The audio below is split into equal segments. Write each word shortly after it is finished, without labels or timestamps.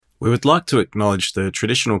We would like to acknowledge the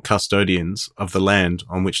traditional custodians of the land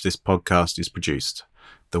on which this podcast is produced,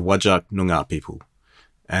 the Whadjuk Noongar people,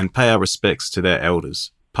 and pay our respects to their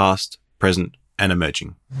elders, past, present, and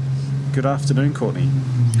emerging. Good afternoon, Courtney.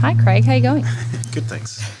 Hi, Craig. How you going? Good,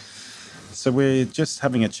 thanks. So we're just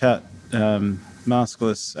having a chat,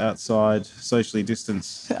 maskless, outside, socially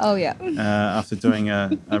distanced. Oh, yeah. After doing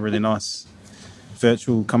a really nice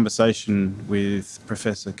virtual conversation with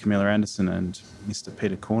Professor Camilla Andersen and Mr.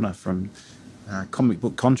 Peter Corner from Comic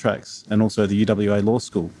Book Contracts and also the UWA Law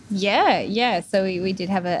School. Yeah. So we did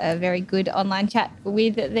have a very good online chat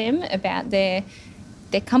with them about their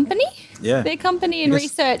company. Yeah. Their company and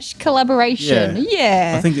research collaboration.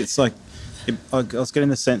 Yeah. I think it's like, I was getting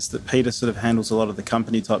the sense that Peter sort of handles a lot of the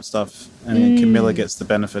company type stuff and Camilla gets the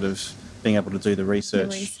benefit of being able to do the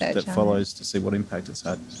research that follows to see what impact it's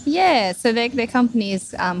had. Yeah, so their company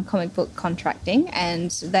is Comic Book Contracting,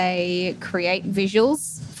 and they create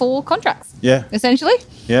visuals for contracts. Yeah. Essentially.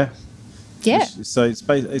 Yeah. Yeah. So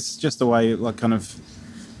it's just a way, like, kind of,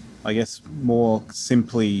 I guess, more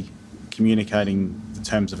simply communicating the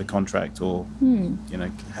terms of a contract or,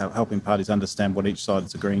 helping parties understand what each side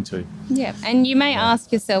is agreeing to. Yeah, and you may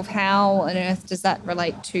ask yourself, how on earth does that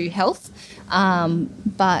relate to health?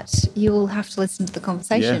 But you'll have to listen to the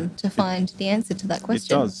conversation to find the answer to that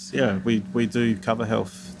question. It does, yeah. We do cover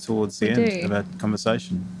health towards the end of our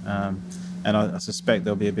conversation. And I suspect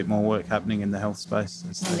there'll be a bit more work happening in the health space.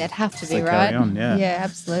 That'd have to be, they right? Carry on, yeah. Yeah,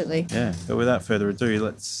 absolutely. Yeah, but without further ado,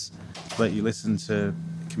 let's let you listen to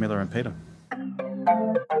Camilla and Peter.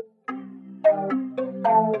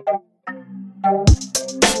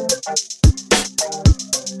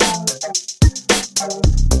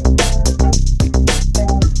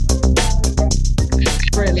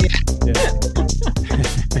 Brilliant.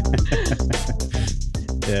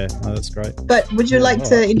 Yeah, no, that's great. But would you like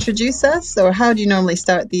to introduce us, or how do you normally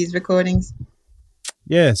start these recordings?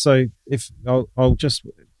 Yeah, so if I'll just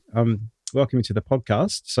welcome you to the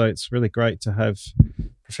podcast. So it's really great to have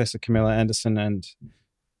Professor Camilla Andersen, and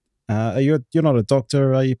you're not a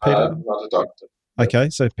doctor, are you, Peter? I'm not a doctor. Okay,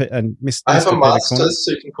 so and Mr. I have a master's,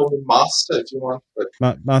 so you can call me master if you want, but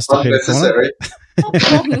Master not Peter necessary.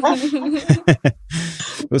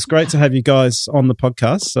 It was great to have you guys on the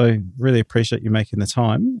podcast, so really appreciate you making the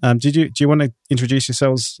time. Do you want to introduce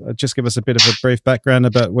yourselves? Just give us a bit of a brief background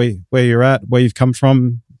about where you're at, where you've come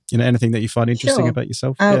from, anything that you find interesting about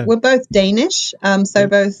yourself. We're both Danish, so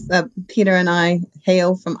both Peter and I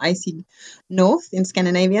hail from icy north in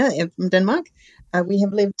Scandinavia, from Denmark. We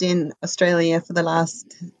have lived in Australia for the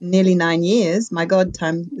last nearly 9 years. My God,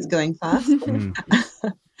 time is going fast.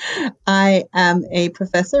 I am a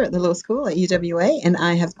professor at the law school at UWA, and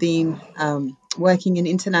I have been working in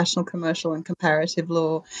international commercial and comparative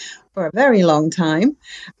law for a very long time.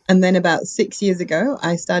 And then about 6 years ago,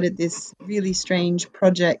 I started this really strange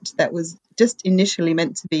project that was just initially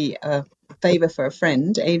meant to be a favor for a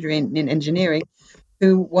friend, Adrian, in engineering,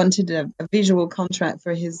 who wanted a visual contract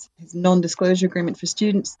for his non-disclosure agreement for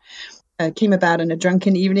students. Came about in a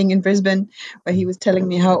drunken evening in Brisbane, where he was telling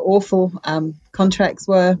me how awful contracts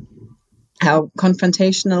were, how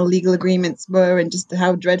confrontational legal agreements were, and just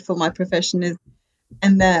how dreadful my profession is.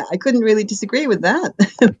 And I couldn't really disagree with that,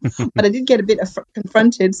 but I did get a bit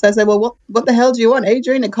confronted. So I said, well, what the hell do you want,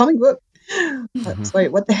 Adrian? A comic book? Sorry,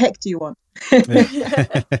 what the heck do you want?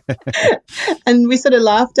 And we sort of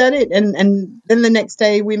laughed at it, and then the next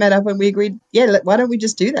day we met up and we agreed, why don't we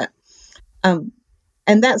just do that?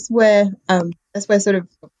 And that's where sort of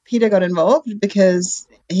Peter got involved, because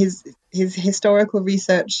his historical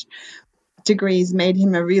research degrees made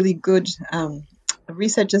him a really good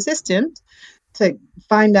research assistant to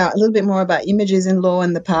find out a little bit more about images in law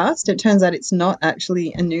in the past. It turns out it's not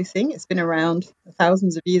actually a new thing. It's been around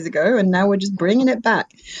thousands of years ago, and now we're just bringing it back.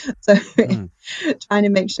 So trying to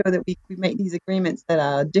make sure that we make these agreements that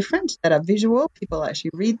are different, that are visual, people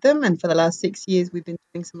actually read them. And for the last 6 years, we've been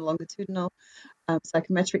doing some longitudinal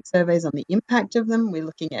psychometric surveys on the impact of them. We're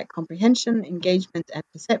looking at comprehension, engagement, and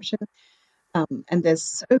perception. And there's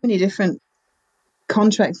so many different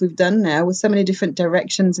contracts we've done now with so many different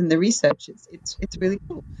directions in the research. It's really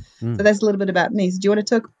cool. So that's a little bit about me. So do you want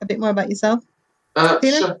to talk a bit more about yourself,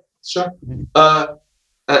 Peter? Sure.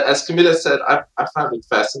 As Camilla said, I found it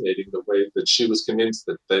fascinating the way that she was convinced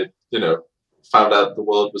that they, found out the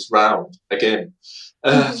world was round again.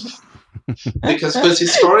 Because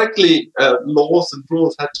historically, laws and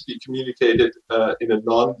rules had to be communicated in a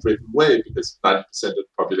non-written way, because 90% of the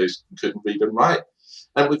population couldn't read and write.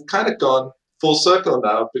 And we've kind of gone full circle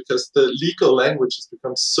now, because the legal language has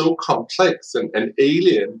become so complex and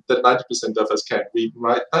alien that 90% of us can't read and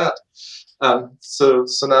write that. So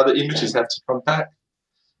now the images have to come back.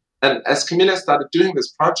 And as Camilla started doing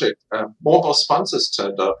this project, more and more sponsors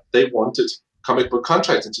turned up. They wanted comic book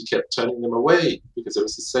contracts, and she kept turning them away because it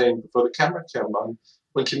was the same before the camera came on.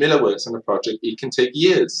 When Camilla works on a project, it can take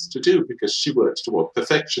years to do because she works toward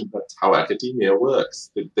perfection. That's how academia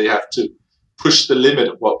works. They have to push the limit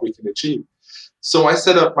of what we can achieve. So I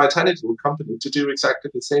set up my tiny little company to do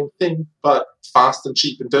exactly the same thing, but fast and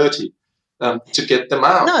cheap and dirty, to get them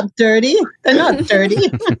out. Not dirty. They're not dirty.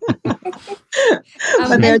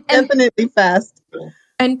 But they're definitely fast.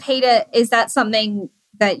 And Peter, is that something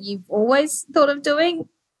that you've always thought of doing?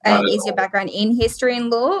 And is your background in history and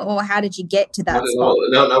law, or how did you get to that spot?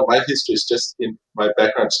 No, my history is just in my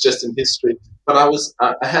background. It's just in history. But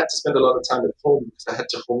I had to spend a lot of time at home because I had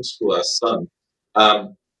to homeschool our son.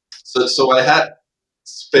 So I had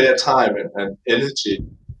spare time and energy,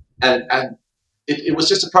 and it was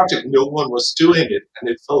just a project. No one was doing it, and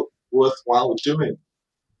it felt worthwhile doing.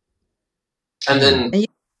 And then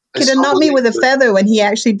could have knocked me with a feather when he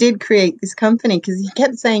actually did create this company, because he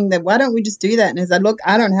kept saying that, why don't we just do that? And I said, look,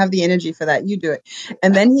 I don't have the energy for that. You do it.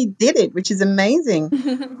 And then he did it, which is amazing.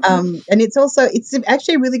 And it's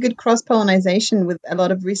actually a really good cross-pollination with a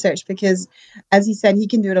lot of research, because as he said, he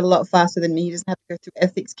can do it a lot faster than me. He doesn't have to go through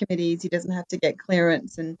ethics committees. He doesn't have to get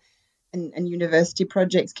clearance, and university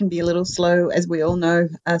projects can be a little slow, as we all know,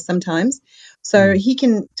 sometimes. So he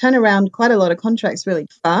can turn around quite a lot of contracts really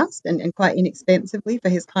fast and quite inexpensively for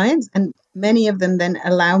his clients. And many of them then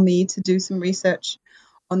allow me to do some research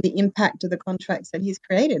on the impact of the contracts that he's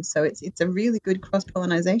created. So it's a really good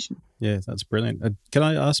cross-pollination. Yeah, that's brilliant. Can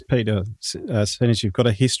I ask Peter, seeing as you've got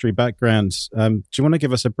a history background, do you want to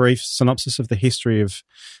give us a brief synopsis of the history of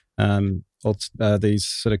these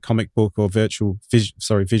sort of comic book or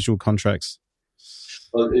visual contracts?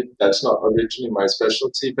 Well, that's not originally my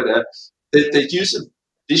specialty, but they use a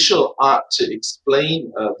visual art to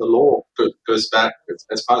explain the law. Goes back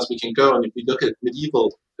as far as we can go, and if we look at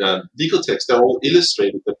medieval legal texts, they're all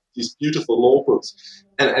illustrated. These beautiful law books,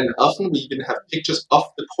 and often we even have pictures of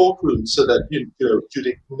the courtroom so that you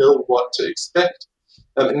know what to expect.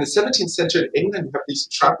 In the 17th century in England, you have these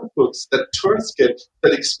travel books that tourists get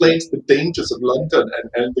that explains the dangers of London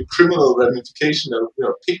and the criminal ramification of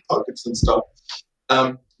pickpockets and stuff.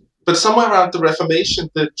 But somewhere around the Reformation,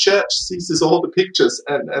 the church seizes all the pictures,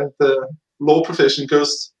 and the law profession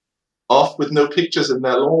goes off with no pictures in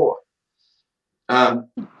their law. And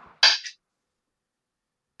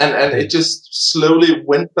it just slowly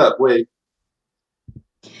went that way.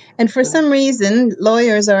 And for some reason,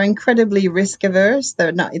 lawyers are incredibly risk averse.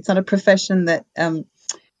 It's not a profession that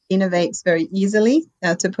innovates very easily,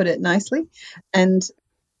 to put it nicely. And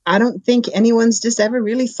I don't think anyone's just ever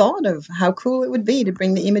really thought of how cool it would be to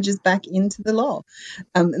bring the images back into the law.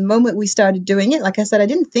 The moment we started doing it, like I said, I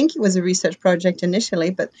didn't think it was a research project initially,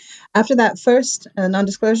 but after that first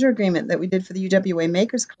non-disclosure agreement that we did for the UWA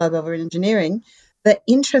Makers Club over in engineering, the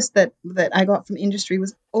interest that I got from industry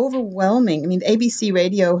was overwhelming. I mean, ABC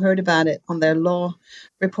Radio heard about it on their law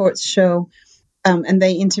reports show. And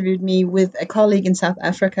they interviewed me with a colleague in South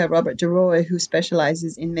Africa, Robert De Roy, who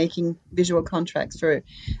specializes in making visual contracts for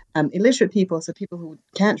illiterate people, so people who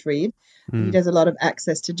can't read. He does a lot of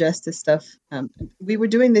access to justice stuff. We were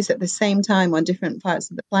doing this at the same time on different parts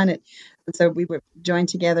of the planet. And so we were joined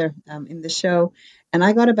together in the show. And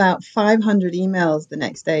I got about 500 emails the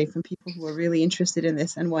next day from people who were really interested in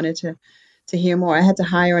this and wanted to hear more. I had to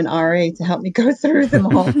hire an RA to help me go through them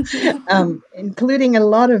all, including a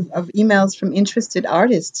lot of emails from interested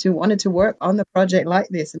artists who wanted to work on the project like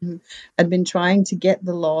this and who had been trying to get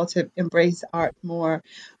the law to embrace art more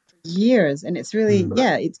for years. And it's really,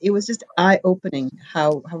 it was just eye-opening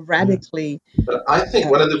how radically... But I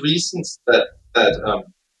think one of the reasons that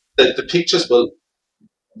the pictures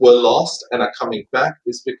were lost and are coming back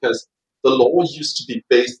is because the law used to be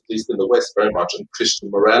based, at least in the West, very much on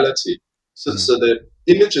Christian morality. So the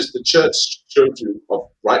images the church showed you of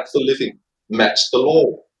rightful living matched the law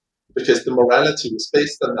because the morality was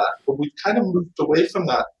based on that. But we've kind of moved away from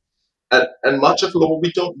that. And much of law,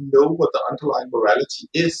 we don't know what the underlying morality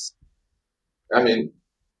is. I mean,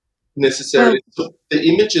 necessarily. So the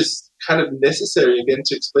image is kind of necessary, again,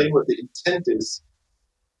 to explain what the intent is.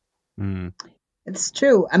 It's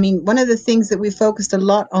true. I mean, one of the things that we focused a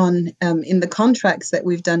lot on in the contracts that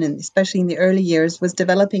we've done, especially in the early years, was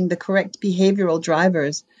developing the correct behavioral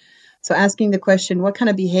drivers. So asking the question, what kind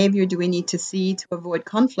of behavior do we need to see to avoid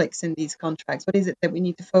conflicts in these contracts? What is it that we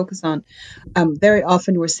need to focus on? Very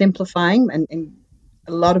often we're simplifying, and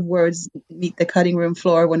a lot of words meet the cutting room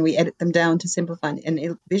floor when we edit them down to simplify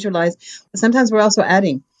and visualize. But sometimes we're also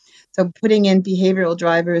adding. So putting in behavioral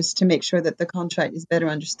drivers to make sure that the contract is better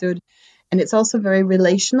understood. And it's also very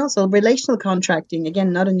relational. So relational contracting,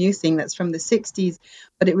 again, not a new thing, that's from the 60s,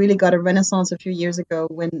 but it really got a renaissance a few years ago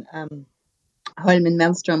when Holm and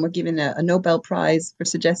Maelstrom were given a Nobel Prize for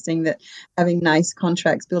suggesting that having nice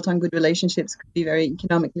contracts built on good relationships could be very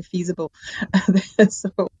economically feasible.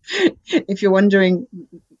 So if you're wondering,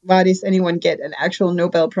 why does anyone get an actual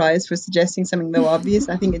Nobel Prize for suggesting something though obvious?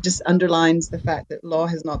 I think it just underlines the fact that law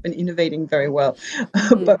has not been innovating very well.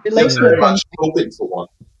 But relational very much hoping for one.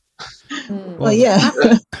 Well, yeah.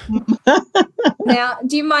 Now,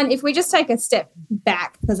 do you mind if we just take a step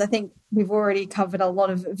back? Because I think we've already covered a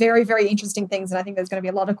lot of very, very interesting things, and I think there's going to be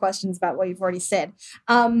a lot of questions about what you've already said.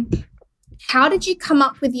 How did you come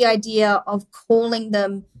up with the idea of calling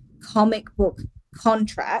them comic book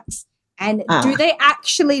contracts? And do they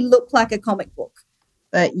actually look like a comic book?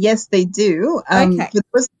 Yes, they do. Okay.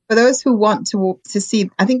 For those who want to see,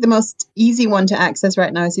 I think the most easy one to access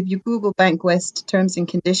right now is if you Google Bank West terms and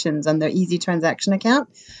conditions on their easy transaction account.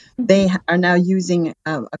 They are now using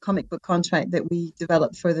a comic book contract that we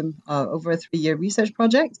developed for them over a 3-year research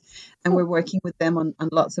project, and we're working with them on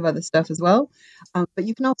lots of other stuff as well. But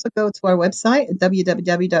you can also go to our website at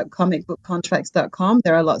www.comicbookcontracts.com.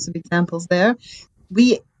 There are lots of examples there.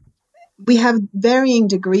 We have varying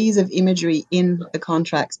degrees of imagery in the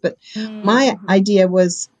contracts, but my idea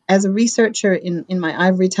was, as a researcher in my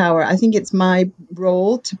ivory tower, I think it's my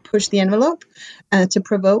role to push the envelope, to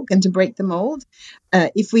provoke and to break the mold.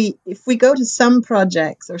 If we go to some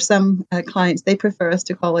projects or some clients, they prefer us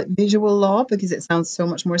to call it visual law because it sounds so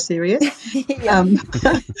much more serious.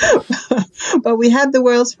 But we had the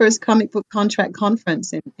world's first comic book contract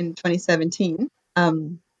conference in 2017,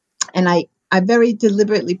 and I very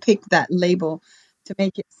deliberately picked that label to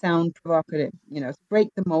make it sound provocative, to break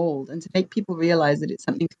the mold and to make people realize that it's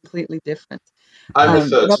something completely different. I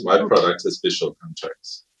refer to my products as visual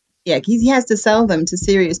contracts. Yeah, he has to sell them to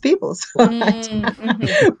serious people. So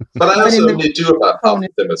But I also only do about half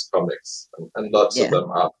of them as comics, and lots of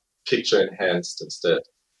them are picture enhanced instead.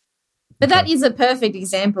 But that is a perfect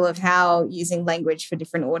example of how using language for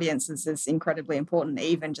different audiences is incredibly important,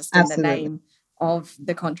 even just in the name of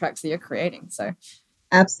the contracts that you're creating. So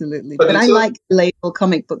absolutely. But I like the label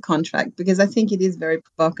comic book contract because I think it is very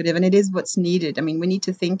provocative and it is what's needed. I mean, we need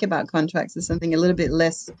to think about contracts as something a little bit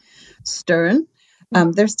less stern.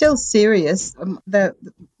 They're still serious.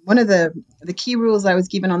 One of the key rules I was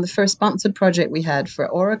given on the first sponsored project we had for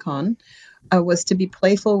Oricon was to be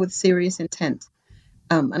playful with serious intent.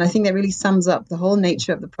 And I think that really sums up the whole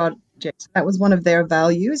nature of the project. That was one of their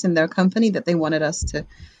values in their company that they wanted us to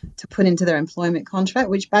put into their employment contract,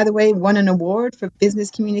 which, by the way, won an award for business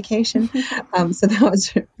communication. So that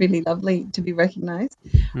was really lovely to be recognized.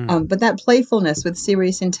 But that playfulness with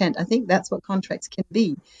serious intent, I think that's what contracts can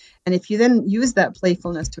be. And if you then use that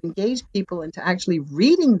playfulness to engage people into actually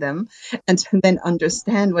reading them and to then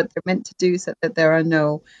understand what they're meant to do so that there are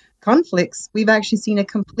no conflicts, we've actually seen a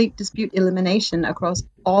complete dispute elimination across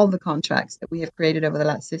all the contracts that we have created over the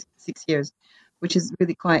last 6 years, which is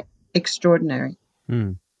really quite extraordinary.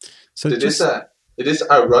 So it is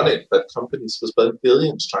ironic that companies will spend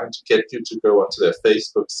billions trying to get you to go onto their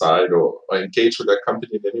Facebook site or engage with their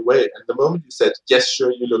company in any way. And the moment you said, yes,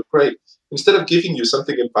 sure, you look great, instead of giving you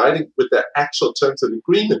something inviting with their actual terms and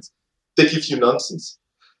agreements, they give you nonsense.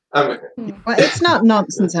 Well, it's not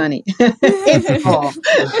nonsense, honey. It's all.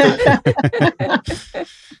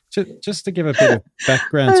 Just to give a bit of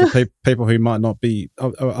background to people who might not be,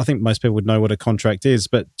 I think most people would know what a contract is,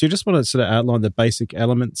 but do you just want to sort of outline the basic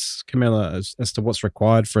elements, Camilla, as to what's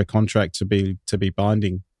required for a contract to be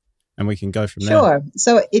binding, and we can go from there? Sure.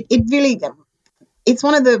 So it really, it's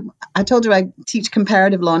one of the, I told you I teach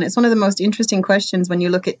comparative law, and it's one of the most interesting questions when you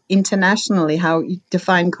look at internationally how you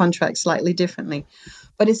define contracts slightly differently.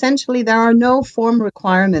 But essentially, there are no form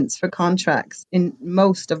requirements for contracts in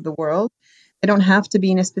most of the world. They don't have to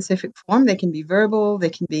be in a specific form. They can be verbal.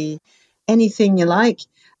 They can be anything you like.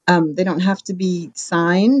 They don't have to be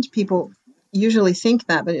signed. People usually think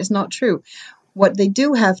that, but it's not true. What they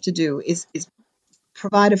do have to do is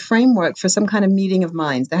provide a framework for some kind of meeting of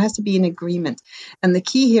minds. There has to be an agreement. And the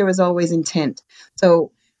key here is always intent.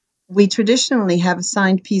 So we traditionally have a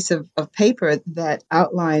signed piece of paper that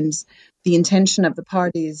outlines the intention of the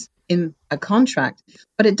parties in a contract,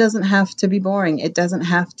 but it doesn't have to be boring. It doesn't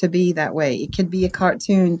have to be that way. It could be a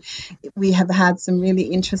cartoon. We have had some really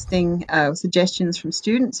interesting suggestions from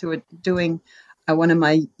students who are doing one of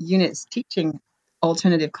my units teaching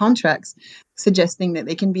alternative contracts, suggesting that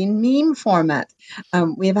they can be in meme format.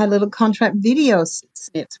 We have had little contract video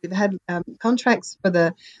snips. We've had contracts for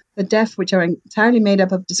the deaf, which are entirely made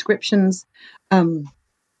up of descriptions of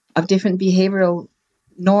different behavioral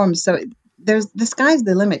norms. So the sky's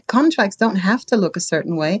the limit. Contracts don't have to look a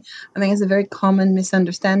certain way. I think it's a very common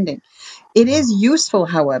misunderstanding. It is useful,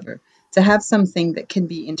 however, to have something that can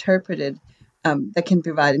be interpreted, that can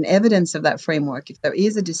provide an evidence of that framework if there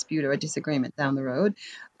is a dispute or a disagreement down the road.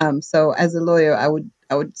 So as a lawyer, I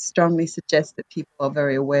would strongly suggest that people are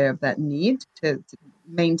very aware of that need to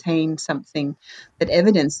maintain something that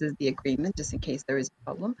evidences the agreement, just in case there is a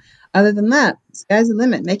problem. Other than that, sky's the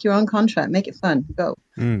limit. Make your own contract. Make it fun. Go.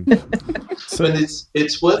 But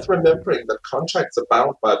it's worth remembering that contracts are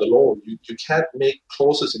bound by the law. You can't make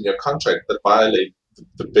clauses in your contract that violate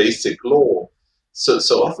the basic law. So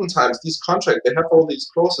oftentimes these contracts, they have all these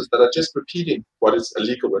clauses that are just repeating what is a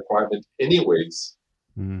legal requirement anyways.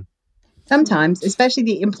 Sometimes, especially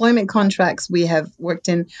the employment contracts we have worked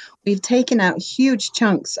in, we've taken out huge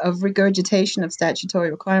chunks of regurgitation of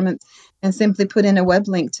statutory requirements and simply put in a web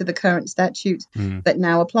link to the current statute that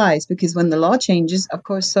now applies. Because when the law changes, of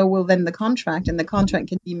course, so will then the contract, and the contract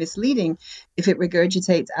can be misleading if it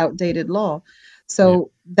regurgitates outdated law.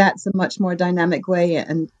 So that's a much more dynamic way,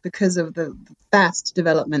 and because of the fast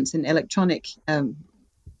developments in electronic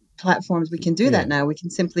platforms, we can do that now. We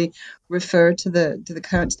can simply refer to the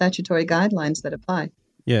current statutory guidelines that apply.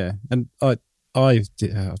 Yeah, and I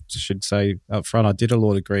should say up front, I did a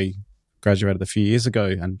law degree, graduated a few years ago,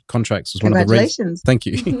 and contracts was one of the reasons. Thank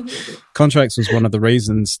you. Contracts was one of the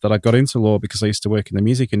reasons that I got into law, because I used to work in the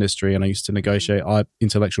music industry and I used to negotiate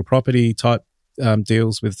intellectual property type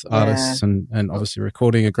deals with artists and obviously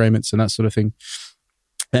recording agreements and that sort of thing.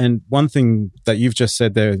 And one thing that you've just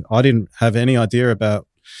said there, I didn't have any idea about,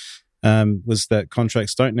 was that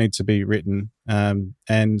contracts don't need to be written, and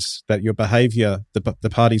that your behaviour, the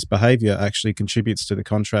party's behaviour, actually contributes to the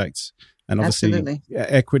contract. And obviously,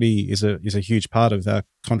 equity is a huge part of our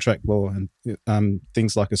contract law, and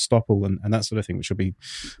things like estoppel and that sort of thing, which will be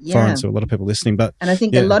foreign to a lot of people listening. And I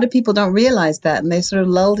think a lot of people don't realize that, and they're sort of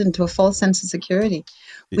lulled into a false sense of security.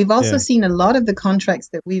 We've also seen a lot of the contracts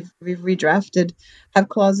that we've redrafted have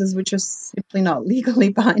clauses which are simply not legally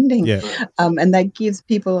binding, and that gives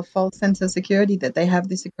people a false sense of security that they have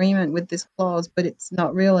this agreement with this clause, but it's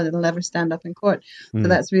not real and it'll never stand up in court. So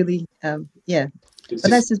that's really, but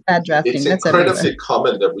that's just bad drafting. It's that's incredibly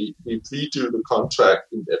common that we redo the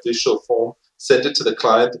contract in official form, send it to the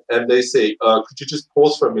client, and they say, could you just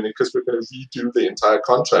pause for a minute because we're going to redo the entire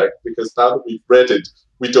contract, because now that we've read it,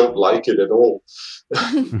 we don't like it at all.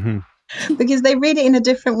 Because they read it in a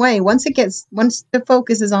different way. Once the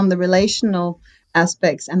focus is on the relational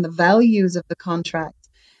aspects and the values of the contract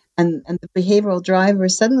and the behavioral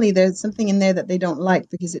drivers, suddenly there's something in there that they don't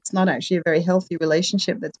like, because it's not actually a very healthy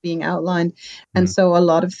relationship that's being outlined. And so a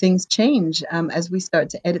lot of things change as we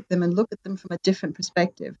start to edit them and look at them from a different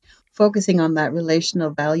perspective, focusing on that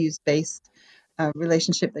relational values-based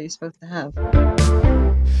relationship that you're supposed to have.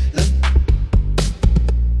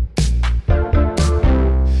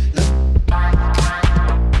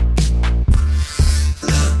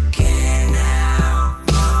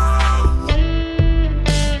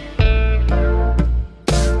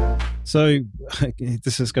 So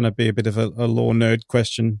this is going to be a bit of a law nerd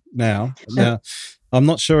question now. Now, I'm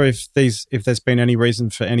not sure if there's been any reason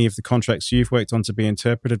for any of the contracts you've worked on to be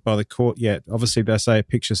interpreted by the court yet. Obviously, they say a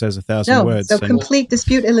picture says 1,000 words. So complete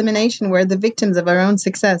dispute elimination, we're the victims of our own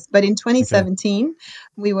success. But in 2017,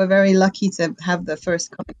 we were very lucky to have the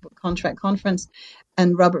first comic book contract conference,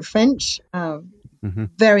 and Robert French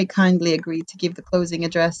very kindly agreed to give the closing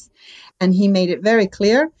address, and he made it very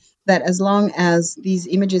clear that as long as these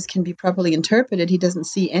images can be properly interpreted, he doesn't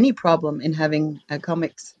see any problem in having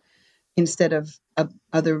comics instead of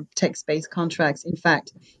other text-based contracts. In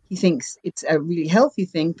fact, he thinks it's a really healthy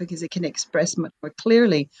thing because it can express much more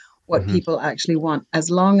clearly what people actually want,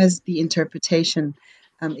 as long as the interpretation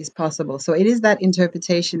is possible. So it is that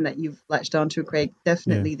interpretation that you've latched onto, Craig,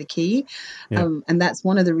 definitely the key. And that's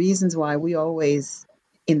one of the reasons why we always,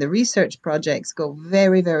 in the research projects, go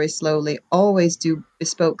very, very slowly, always do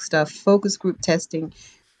bespoke stuff, focus group testing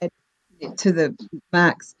to the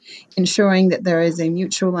max, ensuring that there is a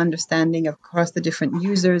mutual understanding across the different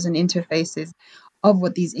users and interfaces of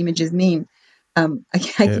what these images mean. I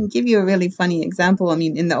can give you a really funny example. I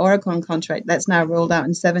mean, in the Oricon contract, that's now rolled out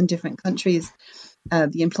in 7 different countries,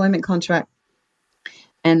 the employment contract.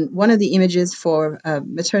 And one of the images for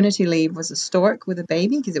maternity leave was a stork with a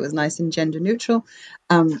baby, because it was nice and gender neutral.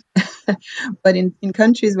 But in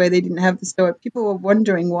countries where they didn't have the stork, people were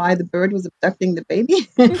wondering why the bird was abducting the baby.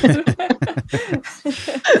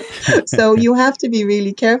 So you have to be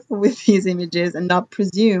really careful with these images and not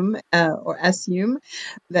presume or assume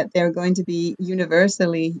that they're going to be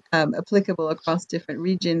universally applicable across different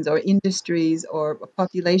regions or industries or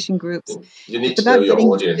population groups. You need to know your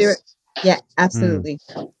audience. Yeah, absolutely.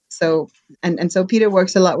 So, and so Peter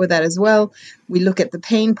works a lot with that as well. We look at the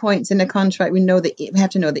pain points in the contract. We have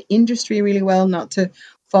to know the industry really well, not to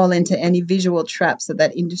fall into any visual traps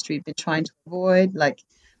that industry has been trying to avoid. Like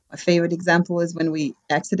my favorite example is when we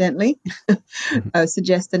accidentally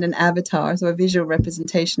suggested an avatar, so a visual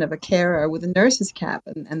representation of a carer with a nurse's cap,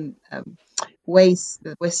 and WACE,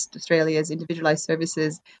 the West Australia's individualized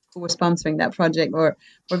services, who were sponsoring that project, were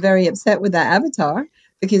very upset with that avatar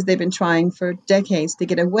because they've been trying for decades to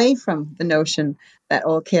get away from the notion that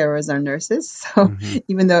all carers are nurses. So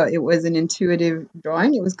even though it was an intuitive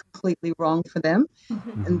drawing, it was completely wrong for them.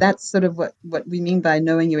 And that's sort of what we mean by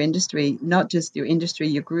knowing your industry, not just your industry,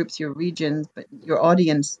 your groups, your regions, but your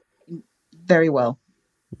audience very well.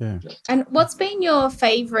 Yeah. And what's been your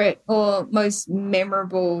favorite or most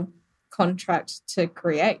memorable contract to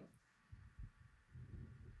create?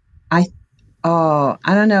 I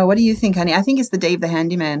don't know. What do you think, honey? I think it's the Dave the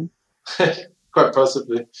Handyman. Quite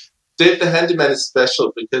possibly. Dave the Handyman is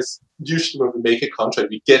special because usually when we make a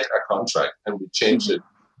contract, we get a contract and we change it.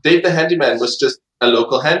 Dave the Handyman was just a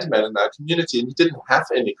local handyman in our community, and he didn't have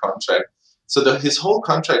any contract. So his whole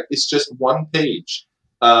contract is just one page.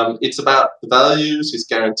 It's about the values, his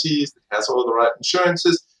guarantees, it has all the right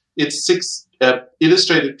insurances. It's 6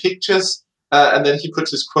 illustrated pictures, and then he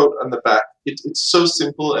puts his quote on the back. It's so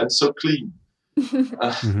simple and so clean.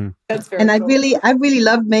 That's very And cool. I really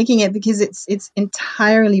loved making it because it's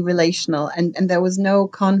entirely relational, and there was no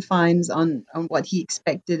confines on what he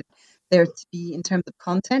expected there to be in terms of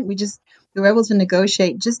content. We were able to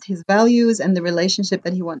negotiate just his values and the relationship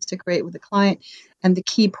that he wants to create with the client and the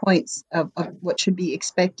key points of what should be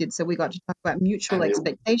expected. So we got to talk about mutual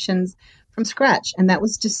expectations from scratch, and that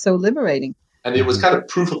was just so liberating. And it was kind of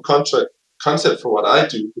proof of concept for what I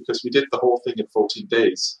do, because we did the whole thing in 14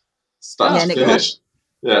 days, start to finish.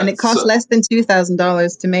 And it cost less than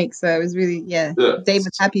 $2,000 to make, so it was really, Dave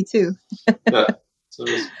was happy too.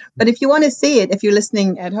 But if you want to see it, if you're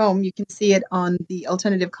listening at home, you can see it on the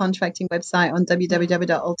Alternative Contracting website on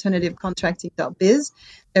www.alternativecontracting.biz.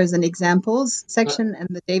 There's an examples section, and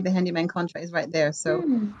the Dave the Handyman contract is right there. So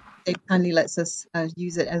Dave kindly lets us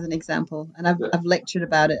use it as an example, and I've lectured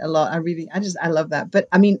about it a lot. I love that. But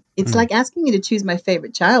I mean, it's like asking me to choose my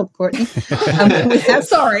favorite child, Courtney.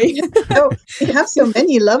 Sorry. We have so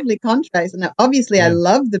many lovely contracts, and obviously I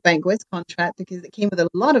love the Bank West contract because it came with a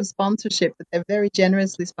lot of sponsorship, but they're very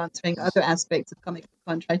generously sponsoring other aspects of comic book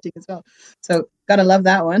contracting as well. So gotta love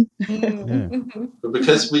that one. But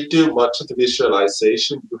because we do much of the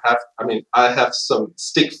visualization, I have some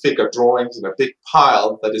stick figure drawings in a big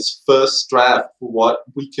pile that is first draft for what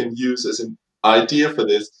we can use as an idea for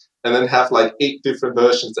this, and then have like 8 different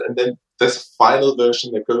versions, and then there's a final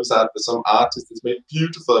version that goes out for some artist that's made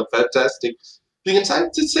beautiful and fantastic. Being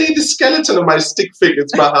entitled to say the skeleton of my stick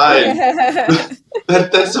figures behind.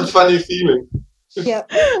 That's a funny feeling. Yeah.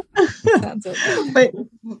 But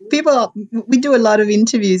we do a lot of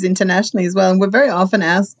interviews internationally as well, and we're very often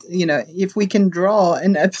asked, if we can draw,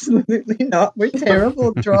 and absolutely not. We're terrible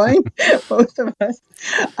at drawing, both of us.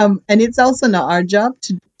 And it's also not our job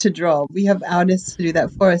to draw. We have artists to do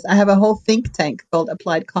that for us. I have a whole think tank called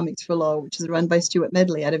Applied Comics for Law, which is run by Stuart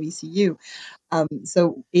Medley out of ECU.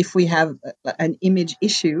 So if we have an image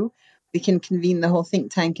issue, we can convene the whole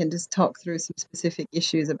think tank and just talk through some specific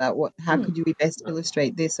issues about how could we best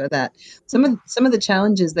illustrate this or that. Some of the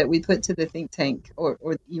challenges that we put to the think tank or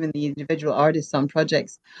even the individual artists on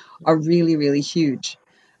projects are really, really huge.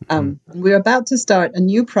 We're about to start a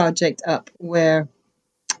new project up where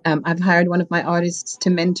I've hired one of my artists to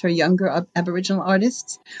mentor younger Aboriginal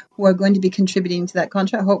artists who are going to be contributing to that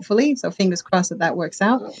contract, hopefully. So fingers crossed that works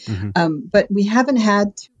out. But we haven't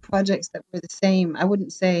had 2 projects that were the same. I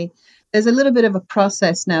wouldn't say there's a little bit of a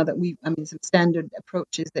process now that some standard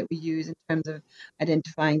approaches that we use in terms of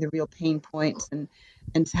identifying the real pain points and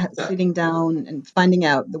sitting down and finding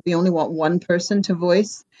out that we only want one person to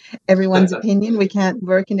voice everyone's opinion. We can't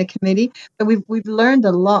work in a committee. But we've learned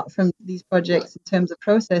a lot from these projects in terms of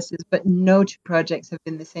processes, but no 2 projects have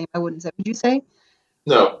been the same, I wouldn't say. Would you say?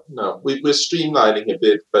 No. We're streamlining a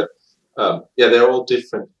bit, but they're all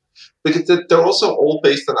different. Because they're also all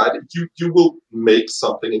based on idea. You will make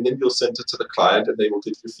something, and then you'll send it to the client, and they will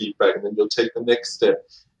give you feedback, and then you'll take the next step.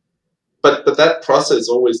 But that process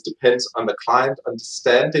always depends on the client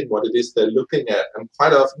understanding what it is they're looking at. And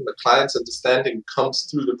quite often the client's understanding comes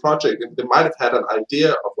through the project. And they might have had an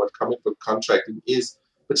idea of what comic book contracting is,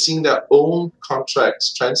 but seeing their own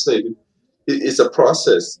contracts translated is a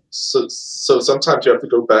process. So sometimes you have to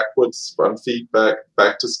go backwards from feedback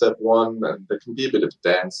back to step 1, and there can be a bit of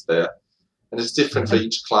dance there. And it's different for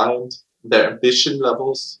each client, their ambition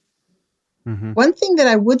levels. Mhm. One thing that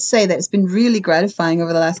I would say that's been really gratifying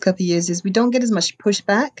over the last couple of years is we don't get as much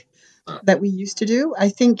pushback that we used to do. I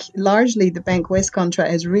think largely the Bank West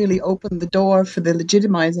contract has really opened the door for the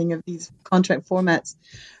legitimizing of these contract formats.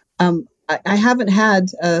 I haven't had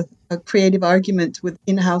a creative argument with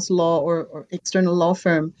in-house law or external law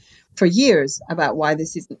firm for years about why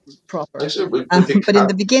this isn't proper. Actually, But in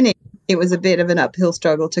the beginning, it was a bit of an uphill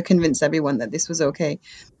struggle to convince everyone that this was okay.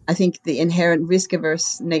 I think the inherent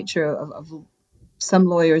risk-averse nature of some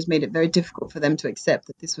lawyers made it very difficult for them to accept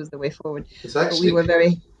that this was the way forward. it's But actually we were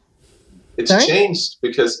very... it's Sorry? changed,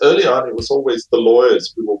 because early on it was always the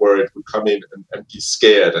lawyers we were worried would come in and be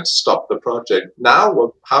scared and stop the project.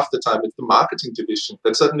 Now, half the time, it's the marketing division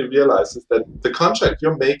that suddenly realizes that the contract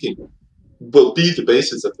you're making will be the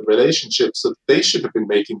basis of the relationship. So they should have been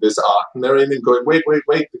making this art, and they're in and going, wait,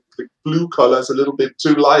 the blue color is a little bit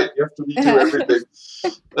too light. You have to redo everything.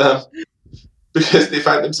 Because they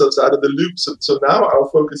find themselves out of the loop. So now our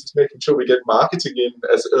focus is making sure we get marketing in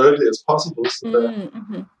as early as possible. So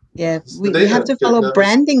that Yeah, we they have to don't get follow nervous.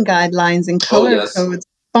 branding guidelines and color yes. codes,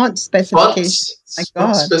 font specifications. My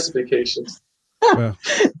Font God. specifications.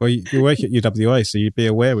 Well, you work at UWA, so you'd be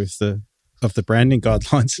aware of the branding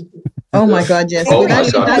guidelines. Oh my God, yes. Oh We've my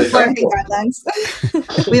actually God, done they work. have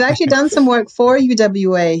guidelines. We've actually done some work for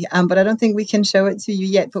UWA, but I don't think we can show it to you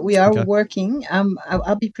yet. But we are Okay. working.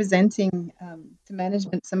 I'll be presenting to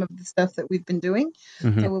management some of the stuff that we've been doing.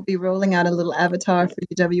 Mhm. So we'll be rolling out a little avatar for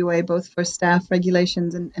UWA, both for staff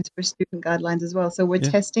regulations and for student guidelines as well. So we're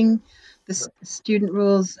Yeah. testing the student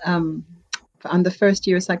rules on the first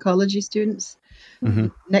year psychology students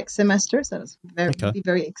Mhm. next semester. So it's Okay. be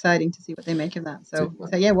very exciting to see what they make of that. So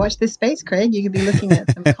yeah, watch this space, Craig. You could be looking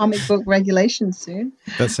at some comic book regulations soon.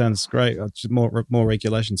 That sounds great. Just more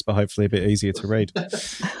regulations, but hopefully a bit easier to read.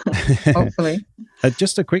 Hopefully.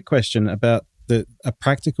 Just a quick question about a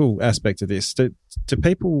practical aspect of this. Do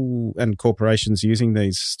people and corporations using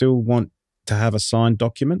these still want to have a signed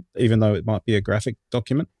document, even though it might be a graphic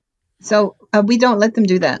document? So we don't let them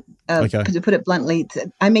do that. Okay. To put it bluntly,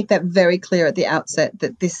 I make that very clear at the outset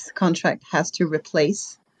that this contract has to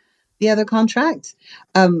replace the other contract.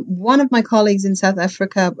 One of my colleagues in South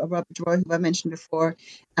Africa, Robert Roy, who I mentioned before,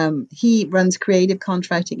 he runs creative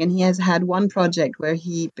contracting, and he has had one project where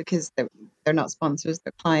because they're not sponsors,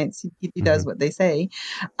 they're clients, he does what they say.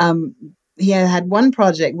 He had one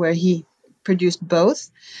project where he produced both,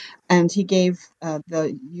 and he gave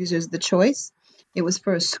the users the choice. It was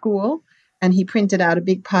for a school, and he printed out a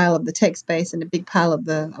big pile of the text base and a big pile of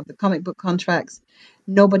the comic book contracts.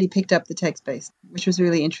 Nobody picked up the text base, which was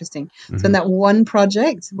really interesting. So in that one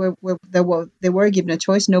project where they were given a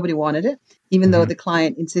choice, nobody wanted it, even though the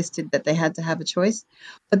client insisted that they had to have a choice.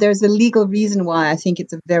 But there's a legal reason why I think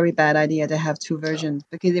it's a very bad idea to have two versions,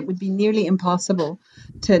 because it would be nearly impossible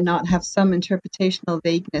to not have some interpretational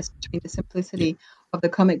vagueness between the simplicity of the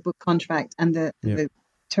comic book contract and the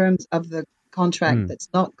terms of the contract that's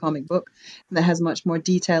not comic book, and that has much more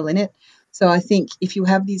detail in it. So I think if you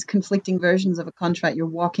have these conflicting versions of a contract, you're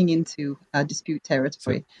walking into dispute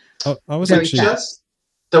territory. So, I was Very actually fast.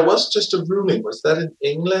 There was just a ruling, was that in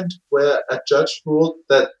England, where a judge ruled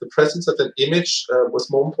that the presence of an image was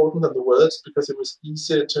more important than the words because it was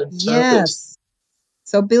easier to interpret. Yes.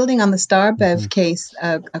 So building on the Starbev case,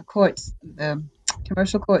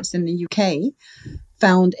 commercial courts in the UK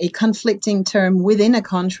found a conflicting term within a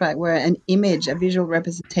contract where an image, a visual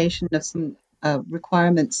representation of some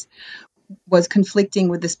requirements, was conflicting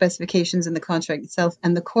with the specifications in the contract itself.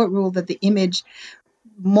 And the court ruled that the image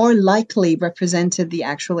more likely represented the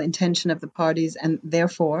actual intention of the parties, and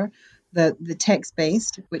therefore the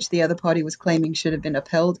text-based, which the other party was claiming should have been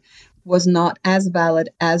upheld, was not as valid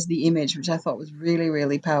as the image, which I thought was really,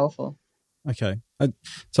 really powerful. Okay.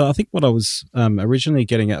 So I think what I was originally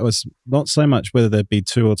getting at was not so much whether there'd be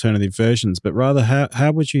two alternative versions, but rather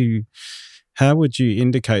how would you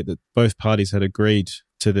indicate that both parties had agreed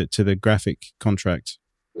to the graphic contract?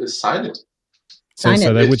 Sign it. So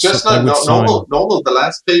they would, It's just they not would sign. normal. The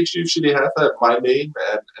last page usually has my name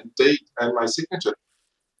and date and my signature.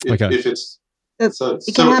 If it's so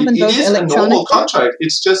it can happen it both is a normal electronically. contract.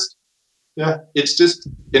 It's just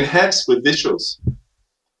enhanced with visuals.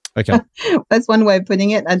 Okay. That's one way of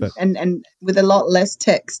putting it, and with a lot less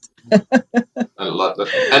text. And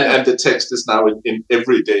the text is now in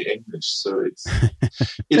everyday English, so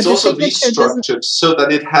it's also restructured so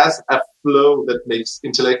that it has a flow that makes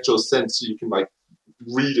intellectual sense, so you can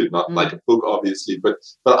read it, not like a book, obviously, but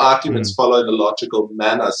arguments follow in a logical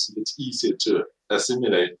manner, so it's easier to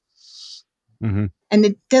assimilate. Mm-hmm. And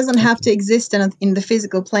it doesn't have to exist in the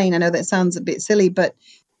physical plane. I know that sounds a bit silly, but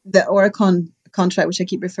the Oricon contract, which I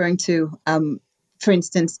keep referring to, for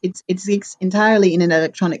instance, it's entirely in an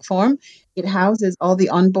electronic form. It houses all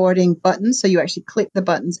the onboarding buttons. So you actually click the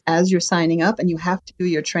buttons as you're signing up, and you have to do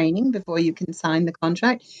your training before you can sign the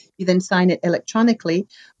contract. You then sign it electronically,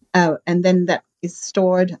 and then that is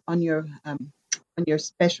stored on your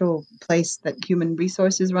special place that human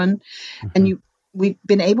resources run. And we've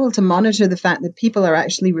been able to monitor the fact that people are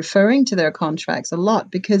actually referring to their contracts a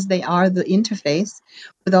lot because they are the interface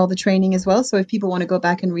with all the training as well. So if people want to go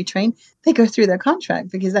back and retrain, they go through their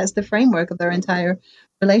contract because that's the framework of their entire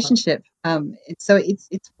relationship. So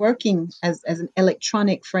it's working as an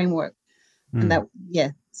electronic framework, and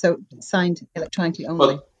so signed electronically only.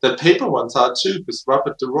 Well, the paper ones are too, because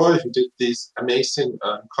Robert DeRoy, who did these amazing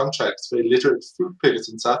contracts for illiterate fruit pickers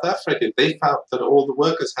in South Africa, they found that all the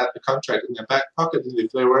workers had the contract in their back pocket, and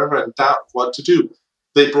if they were ever in doubt what to do,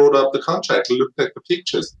 they brought up the contract, looked at the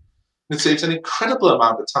pictures. And it saves an incredible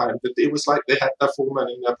amount of time that it was like they had that format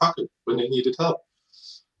in their pocket when they needed help.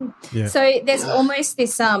 Yeah. So there's almost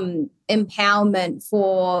this empowerment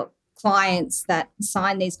for clients that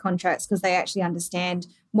sign these contracts because they actually understand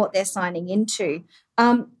what they're signing into.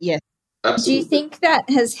 Yes, absolutely. Do you think that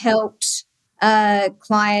has helped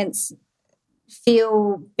clients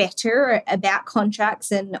feel better about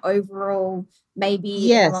contracts and overall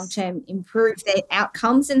maybe in the long term improve their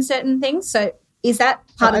outcomes in certain things? So is that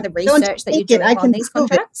part of the research that you're doing on these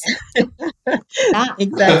contracts?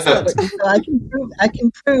 Exactly. So I can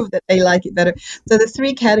prove that they like it better. So the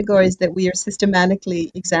three categories that we are systematically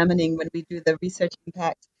examining when we do the research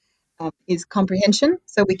impact is comprehension.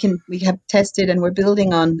 So we have tested, and we're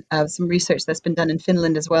building on some research that's been done in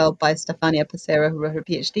Finland as well by Stefania Passera, who wrote her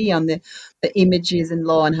PhD on the images in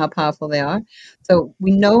law and how powerful they are. So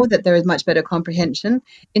we know that there is much better comprehension.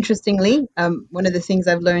 Interestingly, one of the things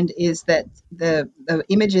I've learned is that the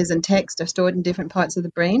images and text are stored in different parts of the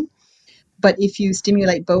brain. But if you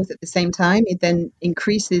stimulate both at the same time, it then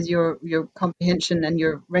increases your comprehension and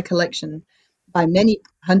your recollection by many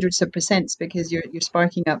hundreds of percents, because you're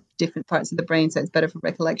sparking up different parts of the brain, so it's better for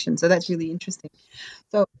recollection. So that's really interesting.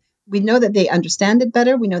 So we know that they understand it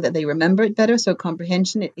better. We know that they remember it better. So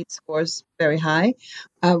comprehension, it scores very high.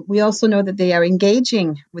 We also know that they are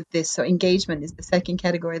engaging with this. So engagement is the second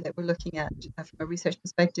category that we're looking at from a research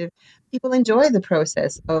perspective. People enjoy the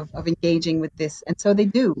process of engaging with this, and so they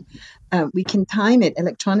do. We can time it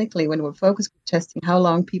electronically when we're focus group testing how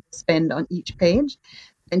long people spend on each page.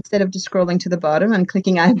 Instead of just scrolling to the bottom and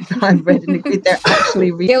clicking I've read and agreed, they're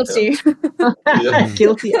actually reading. Guilty.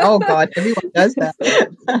 Guilty. Oh God, everyone does that.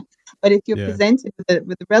 But if you're presented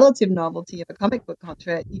with the relative novelty of a comic book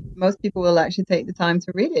contract, most people will actually take the time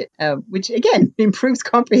to read it, which again improves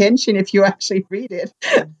comprehension if you actually read it.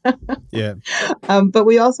 But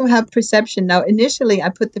we also have perception. Now, initially, I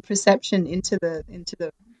put the perception into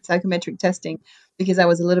the psychometric testing because I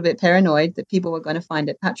was a little bit paranoid that people were going to find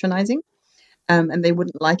it patronizing. And they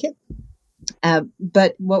wouldn't like it.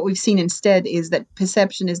 But what we've seen instead is that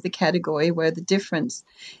perception is the category where the difference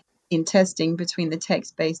in testing between the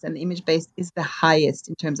text-based and the image-based is the highest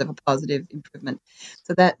in terms of a positive improvement.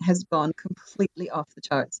 So that has gone completely off the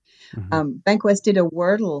charts. Bankwest did a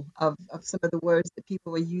wordle of some of the words that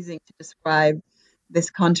people were using to describe this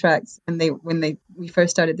contracts, and we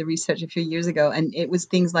first started the research a few years ago, and it was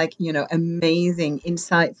things like, amazing,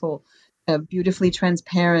 insightful, beautifully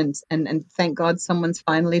transparent, and thank God someone's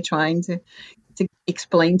finally trying to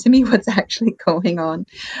explain to me what's actually going on.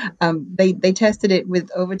 They tested it with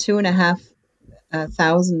over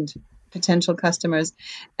 2,500 potential customers,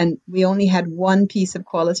 and we only had one piece of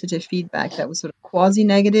qualitative feedback that was sort of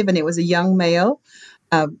quasi-negative, and it was a young male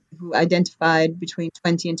who identified between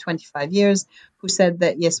 20 and 25 years, who said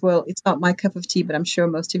that, yes, well, it's not my cup of tea, but I'm sure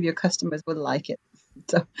most of your customers would like it.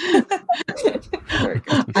 So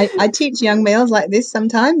I teach young males like this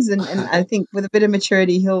sometimes, and I think with a bit of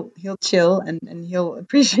maturity, he'll chill and he'll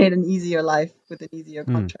appreciate an easier life with an easier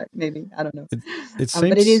contract. Maybe, I don't know. It seems,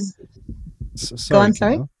 but it is. Sorry, go on.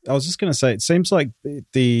 Sorry, Camilla. I was just going to say, it seems like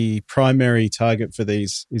the primary target for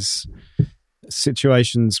these is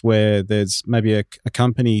situations where there's maybe a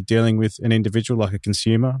company dealing with an individual, like a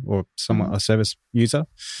consumer or someone, a service user.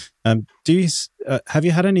 Have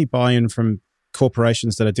you had any buy-in from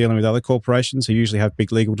corporations that are dealing with other corporations who usually have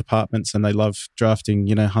big legal departments and they love drafting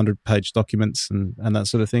 100-page documents and that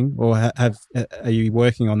sort of thing? Or are you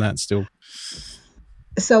working on that still?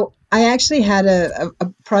 So I actually had a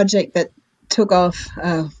project that took off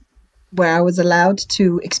where I was allowed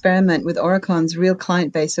to experiment with Oricon's real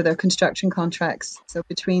client base, so their construction contracts. So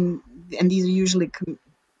and these are usually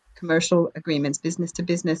commercial agreements, business to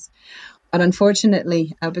business. But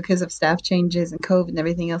unfortunately, because of staff changes and COVID and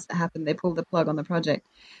everything else that happened, they pulled the plug on the project.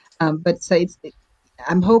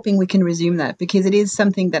 I'm hoping we can resume that, because it is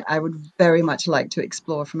something that I would very much like to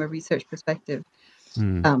explore from a research perspective.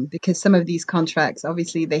 Because some of these contracts,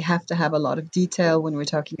 obviously, they have to have a lot of detail when we're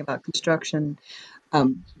talking about construction.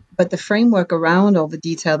 But the framework around all the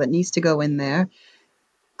detail that needs to go in there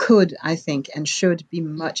could, I think, and should be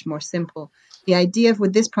much more simple. The idea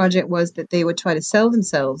with this project was that they would try to sell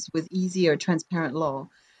themselves with easy or transparent law.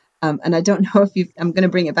 And I don't know if I'm going to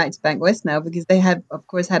bring it back to Bank West now, because they have, of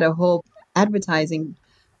course, had a whole advertising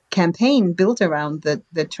campaign built around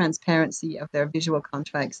the transparency of their visual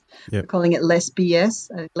contracts. Yep. We're calling it less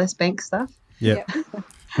BS, less bank stuff. Yeah.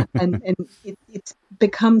 And it's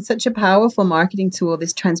become such a powerful marketing tool,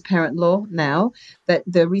 this transparent law, now that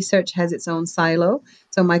the research has its own silo.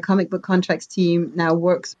 So my comic book contracts team now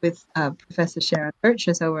works with Professor Sharon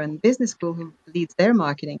Purchase over in the business school, who leads their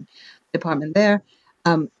marketing department there.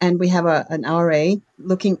 And we have an RA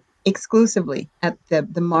looking exclusively at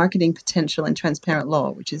the marketing potential in transparent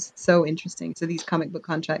law, which is so interesting. So these comic book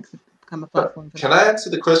contracts have become a platform for Can I answer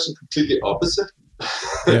the question completely opposite?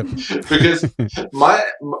 Yep. Because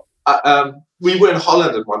we were in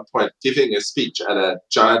Holland at one point giving a speech at a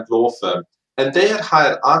giant law firm, and they had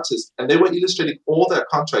hired artists, and they were illustrating all their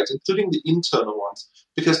contracts, including the internal ones,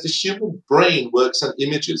 because the human brain works on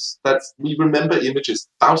images. We remember images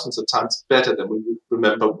thousands of times better than we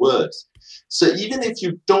remember words. So even if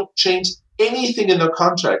you don't change anything in the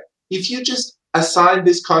contract, if you just assign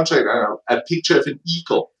this contract, I don't know, a picture of an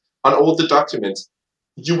eagle on all the documents,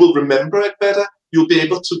 you will remember it better. You'll be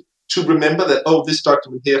able to remember that, oh, this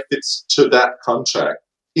document here fits to that contract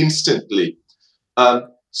instantly.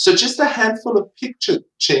 So just a handful of picture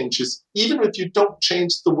changes, even if you don't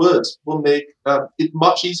change the words, will make it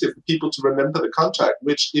much easier for people to remember the contract,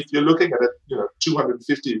 which if you're looking at a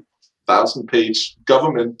 250,000 page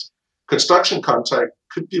government construction contract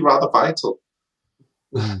could be rather vital.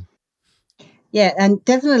 Yeah, and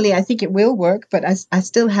definitely I think it will work, but I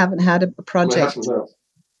still haven't had a project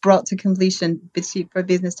brought to completion for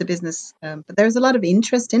business to business. But there's a lot of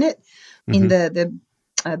interest in it. In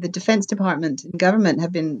the Defense Department and government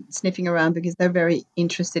have been sniffing around because they're very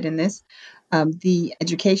interested in this. The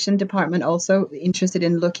Education Department also interested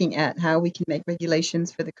in looking at how we can make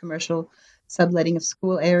regulations for the commercial subletting of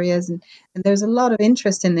school areas. And there's a lot of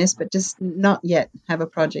interest in this, but just not yet have a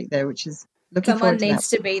project there, which is looking Someone forward to needs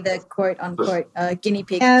to be the quote unquote guinea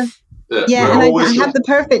pig. Yeah, and I had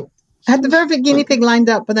the perfect guinea pig lined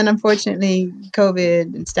up, but then unfortunately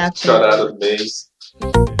COVID and staff shut out of maze.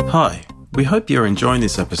 Hi, we hope you're enjoying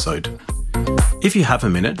this episode. If you have a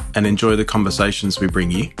minute and enjoy the conversations we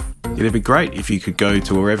bring you, it'd be great if you could go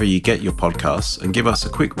to wherever you get your podcasts and give us a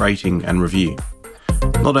quick rating and review.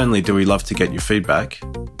 Not only do we love to get your feedback,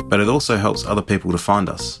 but it also helps other people to find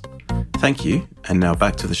us. Thank you, and now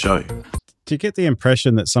back to the show. Do you get the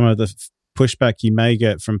impression that some of the pushback you may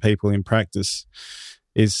get from people in practice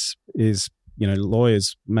is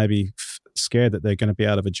lawyers maybe scared that they're going to be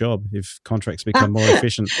out of a job if contracts become more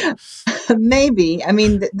efficient? Maybe. I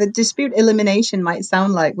mean, the dispute elimination might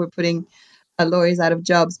sound like we're putting lawyers out of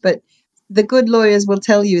jobs, but the good lawyers will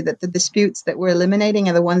tell you that the disputes that we're eliminating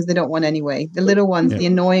are the ones they don't want anyway. The little ones, the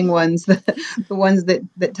annoying ones, the ones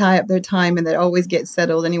that tie up their time and that always get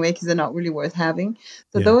settled anyway because they're not really worth having.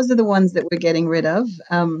 So those are the ones that we're getting rid of.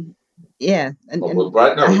 And right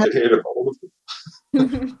now we're getting rid of all of them.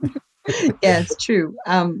 Yeah, it's true.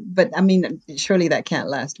 But I mean, surely that can't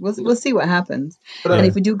last. We'll see what happens. And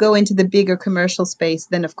if we do go into the bigger commercial space,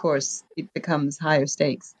 then of course it becomes higher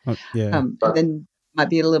stakes. Then might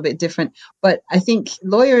be a little bit different. But I think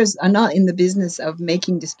lawyers are not in the business of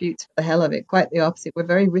making disputes for the hell of it. Quite the opposite. We're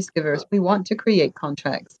very risk averse. We want to create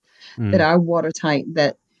contracts that are watertight,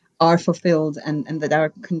 that are fulfilled and that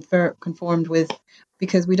are conformed with,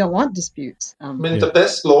 because we don't want disputes. The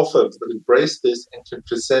best law firms that embrace this and can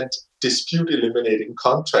present dispute-eliminating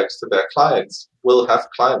contracts to their clients will have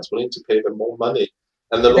clients willing to pay them more money.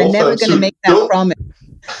 And they're never going to make that promise.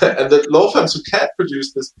 And the law firms who can't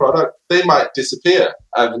produce this product, they might disappear.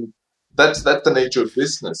 I mean, that's the nature of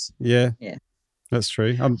business. Yeah. That's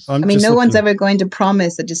true. No one's ever going to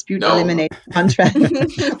promise a dispute-eliminating contract.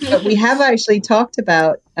 But we have actually talked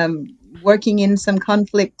about working in some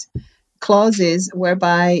conflict clauses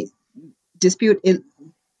whereby dispute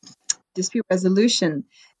resolution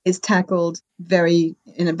is tackled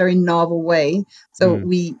in a very novel way. So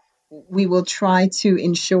we will try to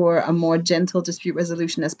ensure a more gentle dispute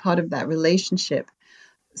resolution as part of that relationship.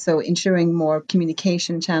 So ensuring more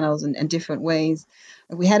communication channels and different ways.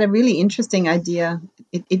 We had a really interesting idea.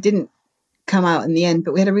 It didn't come out in the end,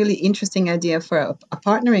 but we had a really interesting idea for a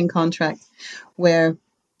partnering contract where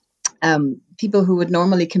people who would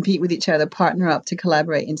normally compete with each other partner up to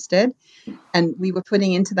collaborate instead. And we were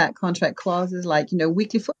putting into that contract clauses like,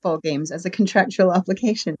 weekly football games as a contractual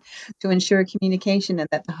obligation to ensure communication and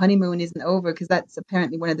that the honeymoon isn't over, because that's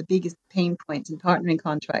apparently one of the biggest pain points in partnering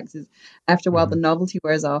contracts is after a while the novelty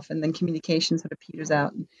wears off and then communication sort of peters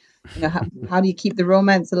out. And, how do you keep the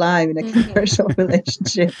romance alive in a commercial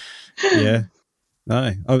relationship? Yeah.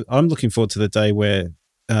 No, I'm looking forward to the day where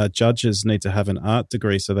judges need to have an art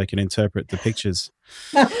degree so they can interpret the pictures.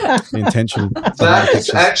 The intention. That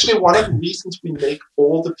is actually one of the reasons we make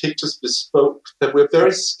all the pictures bespoke, that we're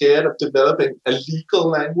very scared of developing a legal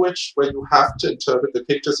language where you have to interpret the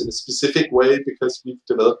pictures in a specific way because we've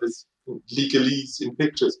developed this legalese in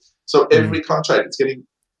pictures. So every contract is getting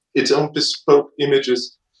its own bespoke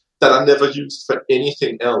images that are never used for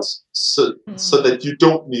anything else, so that you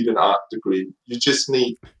don't need an art degree. You just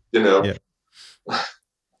need, Yeah.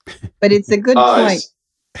 But it's a good eyes.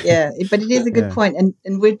 point. Yeah, but it is a good point.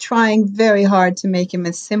 And we're trying very hard to make him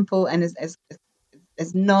as simple and as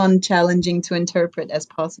non-challenging to interpret as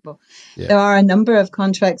possible. Yeah. There are a number of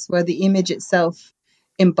contracts where the image itself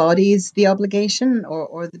embodies the obligation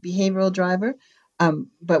or the behavioral driver,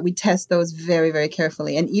 but we test those very, very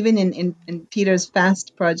carefully. And even in Peter's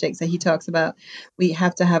FAST projects that he talks about, we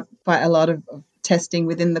have to have quite a lot of testing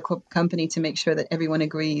within the company to make sure that everyone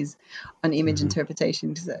agrees on image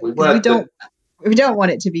interpretation. We don't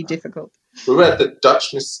want it to be difficult. We were at the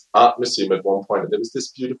Dutch Art Museum at one point, and there was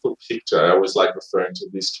this beautiful picture. I always like referring to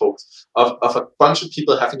these talks of a bunch of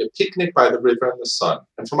people having a picnic by the river in the sun.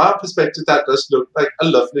 And from our perspective, that does look like a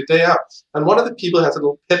lovely day out. And one of the people has a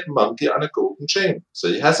little pet monkey on a golden chain. So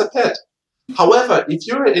he has a pet. However, if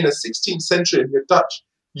you're in a 16th century and you're Dutch,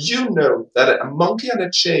 you know that a monkey on a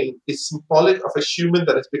chain is symbolic of a human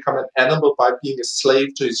that has become an animal by being a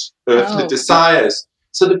slave to his earthly desires.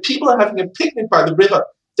 So the people are having a picnic by the river.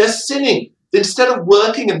 They're sinning. Instead of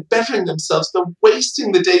working and bettering themselves, they're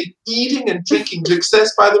wasting the day eating and drinking to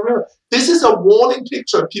excess by the river. This is a warning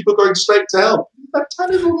picture of people going straight to hell. That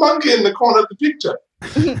tiny little monkey in the corner of the picture.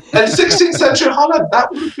 And 16th century Holland, that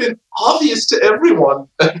would have been obvious to everyone.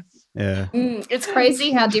 Yeah. It's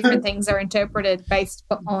crazy how different things are interpreted based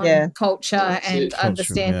on culture and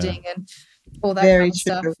understanding and all that kind of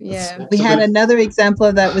stuff. Yeah. We had another example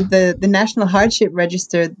of that with the National Hardship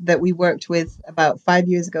Register that we worked with about 5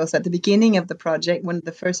 years ago. So at the beginning of the project, one of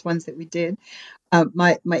the first ones that we did,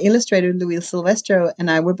 my illustrator, Luis Silvestro, and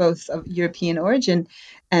I were both of European origin.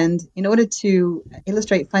 And in order to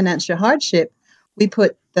illustrate financial hardship, we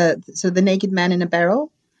put the naked man in a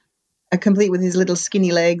barrel, complete with his little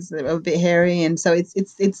skinny legs that are a bit hairy. And so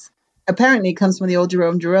it's apparently it comes from the old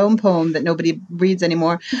Jerome poem that nobody reads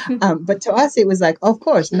anymore. But to us, it was like, of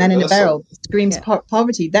course, man in a barrel screams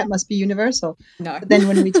poverty. That must be universal. No. But then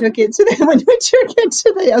when we took it to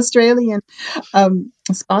the Australian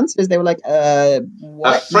sponsors, they were like,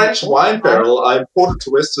 what? A French wine barrel I imported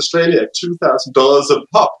to West Australia at $2,000 a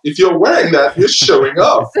pop. If you're wearing that, you're showing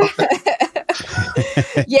off.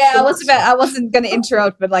 Yeah, I wasn't going to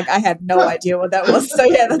interrupt, but I had no idea what that was. So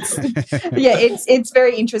it's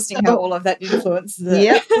very interesting how all of that influences it.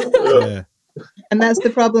 Yeah. And that's the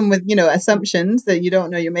problem with assumptions that you don't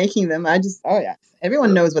know you're making them.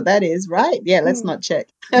 Everyone knows what that is, right? Yeah, let's not check.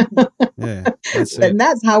 And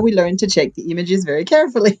that's how we learn to check the images very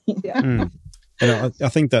carefully. And I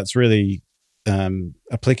think that's really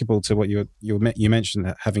applicable to what you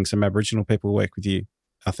mentioned, having some Aboriginal people work with you.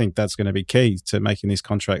 I think that's going to be key to making these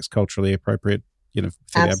contracts culturally appropriate, for the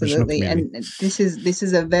Aboriginal community. And this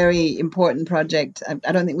is a very important project.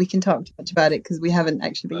 I don't think we can talk too much about it because we haven't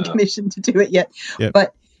actually been commissioned to do it yet. Yep.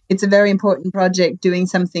 But it's a very important project doing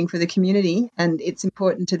something for the community, and it's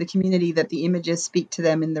important to the community that the images speak to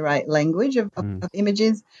them in the right language of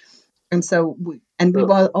images. And so, we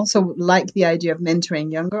also like the idea of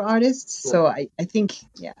mentoring younger artists. So I think,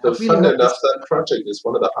 Fun enough, that project is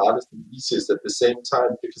one of the hardest and easiest at the same time,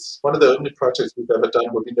 because it's one of the only projects we've ever done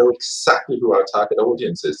where we know exactly who our target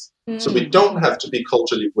audience is. So we don't have to be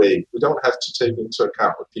culturally vague. We don't have to take into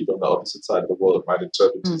account what people on the opposite side of the world might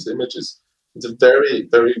interpret as images. It's a very,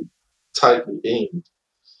 very tightly aimed.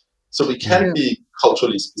 So we can be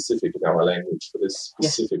culturally specific in our language for this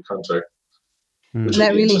specific contract.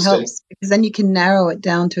 That really helps, because then you can narrow it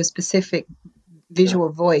down to a specific visual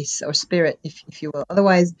voice or spirit, if you will.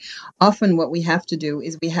 Otherwise, often what we have to do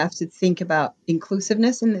is we have to think about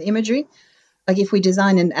inclusiveness in the imagery. Like if we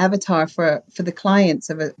design an avatar for the clients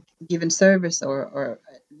of a given service or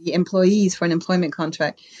the employees for an employment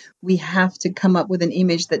contract, we have to come up with an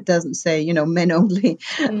image that doesn't say, men only,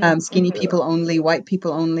 skinny people only, white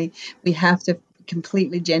people only. We have to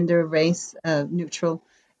completely gender, race neutral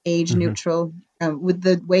age neutral. With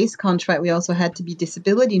the waste contract, we also had to be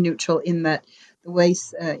disability neutral in that the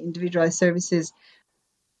waste individualized services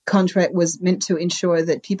contract was meant to ensure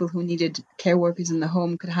that people who needed care workers in the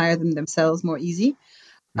home could hire them themselves more easy.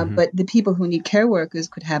 But the people who need care workers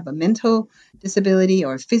could have a mental disability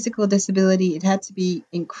or a physical disability. It had to be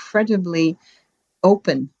incredibly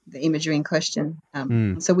open, the imagery in question.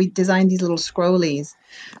 So we designed these little scrollies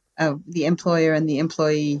of the employer and the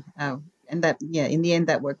employee. And that, in the end,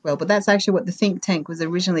 that worked well. But that's actually what the think tank was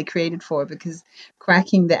originally created for, because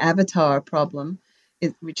cracking the avatar problem,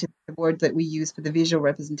 which is the word that we use for the visual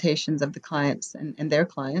representations of the clients and their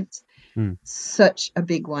clients, such a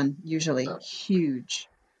big one, usually huge.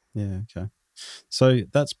 Yeah, okay. So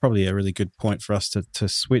that's probably a really good point for us to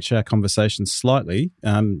switch our conversation slightly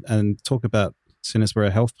and talk about, soon as we're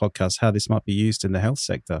a health podcast, how this might be used in the health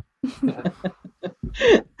sector.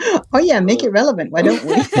 Oh, yeah, make it relevant. Why don't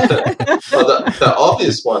we? Well, the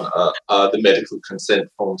obvious one are the medical consent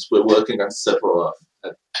forms. We're working on several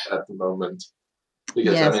at the moment.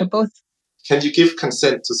 Because, so both. Can you give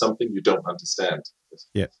consent to something you don't understand?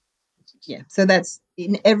 Yeah. Yeah, so that's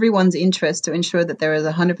in everyone's interest to ensure that there is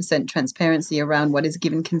 100% transparency around what is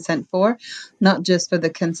given consent for, not just for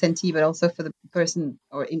the consentee, but also for the person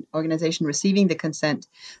or organization receiving the consent,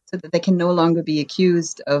 so that they can no longer be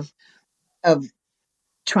accused of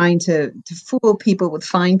trying to fool people with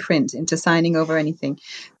fine print into signing over anything.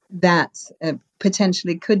 That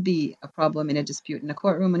potentially could be a problem in a dispute in a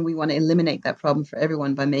courtroom, and we want to eliminate that problem for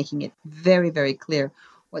everyone by making it very, very clear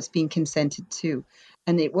what's being consented to.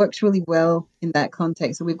 And it works really well in that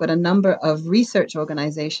context. So we've got a number of research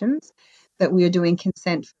organizations that we are doing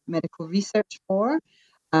consent for medical research for.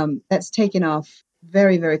 That's taken off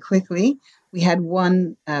very, very quickly. We had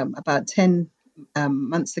one about 10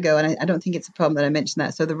 months ago, and I don't think it's a problem that I mentioned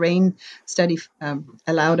that. So the RAIN study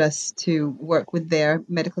allowed us to work with their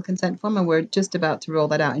medical consent form, and we're just about to roll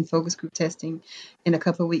that out in focus group testing in a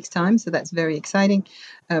couple of weeks' time. So that's very exciting.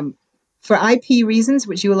 For IP reasons,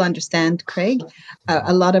 which you will understand, Craig,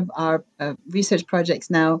 a lot of our research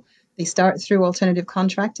projects now, they start through alternative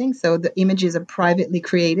contracting. So the images are privately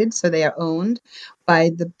created, so they are owned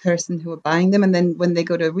by the person who are buying them. And then when they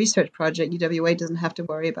go to a research project, UWA doesn't have to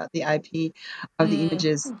worry about the IP of the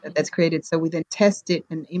images that's created. So we then test it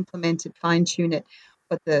and implement it, fine-tune it.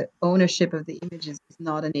 But the ownership of the images is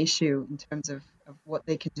not an issue in terms of what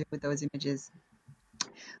they can do with those images.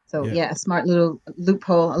 So, a smart little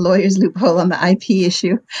loophole, a lawyer's loophole on the IP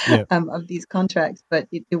issue of these contracts, but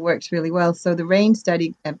it works really well. So the RAIN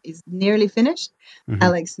study is nearly finished.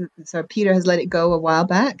 Peter has let it go a while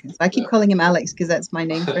back. So I keep calling him Alex because that's my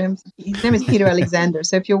name for him. His name is Peter Alexander.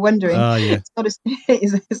 So if you're wondering,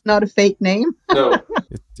 it's not a fake name. No.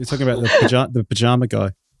 You're talking about the pajama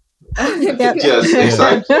guy. Yes,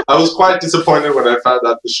 exactly. I was quite disappointed when I found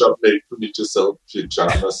out the shop made for me to sell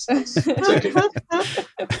pajamas. Thinking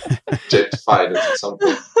jet fighters or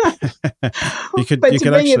something. To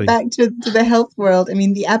bring it back to the health world, I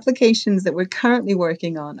mean, the applications that we're currently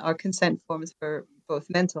working on are consent forms for both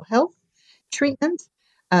mental health treatment,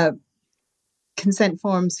 consent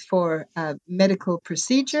forms for medical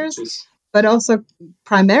procedures, but also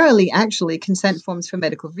primarily, actually, consent forms for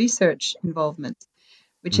medical research involvement,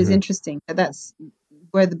 which is interesting. That's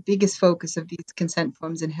where the biggest focus of these consent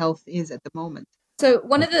forms in health is at the moment. So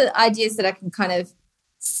one of the ideas that I can kind of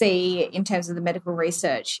see in terms of the medical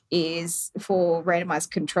research is for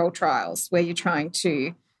randomized control trials, where you're trying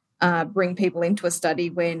to bring people into a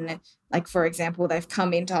study when, like, for example, they've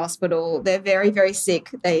come into hospital, they're very, very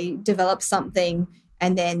sick, they develop something,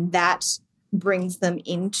 and then that brings them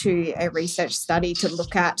into a research study to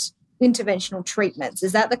look at interventional treatments.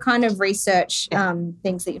 Is that the kind of research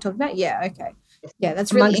things that you're talking about? Yeah, okay. Yeah,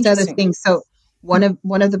 that's really amongst interesting. other things. So one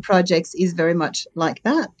of the projects is very much like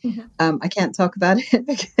that. I can't talk about it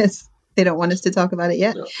because they don't want us to talk about it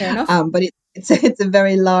yet. Fair enough. But it's a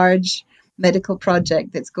very large medical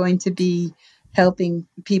project that's going to be helping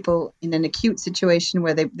people in an acute situation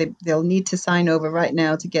where they'll need to sign over right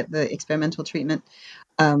now to get the experimental treatment,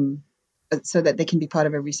 so that they can be part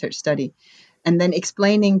of a research study. And then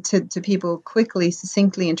explaining to people quickly,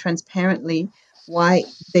 succinctly, and transparently why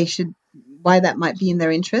that might be in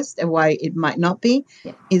their interest and why it might not be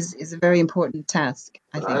is a very important task,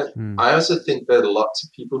 I think. I also think there are lots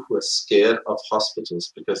of people who are scared of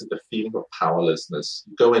hospitals because of the feeling of powerlessness.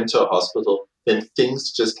 You go into a hospital, then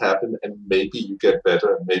things just happen, and maybe you get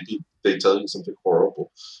better, and maybe they tell you something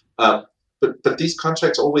horrible. But these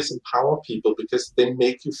contracts always empower people because they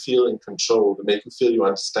make you feel in control. They make you feel you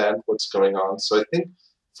understand what's going on. So I think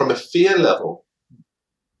from a fear level,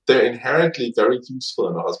 they're inherently very useful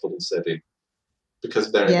in a hospital setting because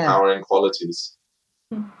of their empowering qualities.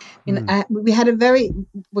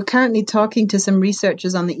 We're currently talking to some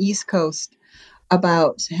researchers on the East Coast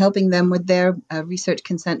about helping them with their research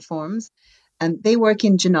consent forms. And they work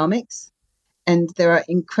in genomics, and there are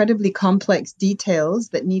incredibly complex details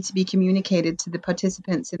that need to be communicated to the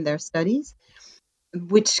participants in their studies,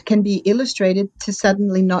 which can be illustrated to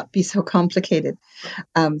suddenly not be so complicated.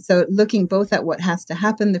 So looking both at what has to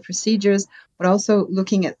happen, the procedures, but also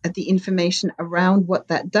looking at the information around what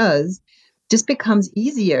that does, just becomes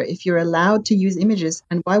easier if you're allowed to use images.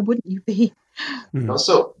 And why wouldn't you be?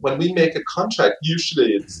 Also, when we make a contract,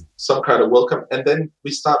 usually it's some kind of welcome, and then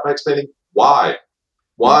we start by explaining why.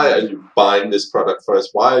 Why are you buying this product for us?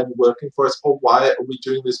 Why are you working for us? Or why are we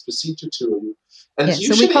doing this procedure to you? And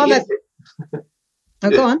usually, so we call that.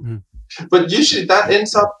 Go on. But usually that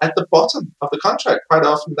ends up at the bottom of the contract. Quite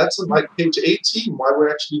often, that's on like page 18, why we're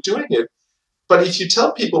actually doing it. But if you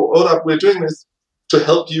tell people, we're doing this to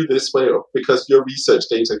help you this way, or because your research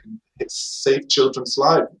data can save children's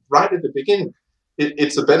lives right at the beginning,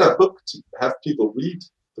 it's a better hook to have people read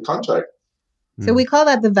the contract. So we call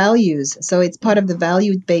that the values. So it's part of the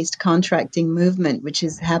value-based contracting movement, which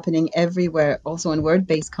is happening everywhere, also in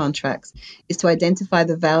word-based contracts, is to identify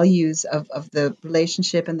the values of the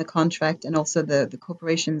relationship and the contract, and also the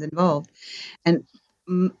corporations involved. And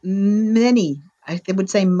many, I would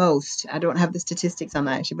say most, I don't have the statistics on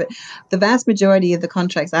that actually, but the vast majority of the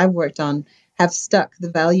contracts I've worked on have stuck the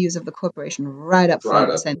values of the corporation right up front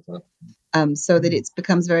and center, so that it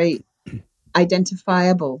becomes very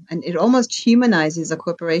identifiable, and it almost humanizes a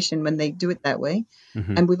corporation when they do it that way.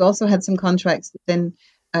 And we've also had some contracts that then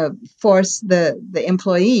force the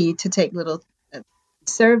employee to take little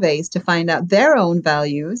surveys to find out their own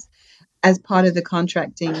values as part of the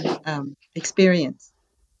contracting experience.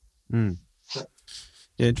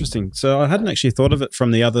 Yeah, interesting. So I hadn't actually thought of it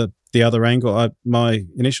from the other angle. My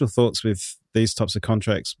initial thoughts with these types of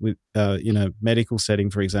contracts with medical setting,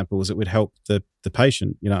 for example, was it would help the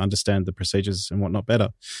patient understand the procedures and whatnot better.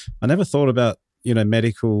 I never thought about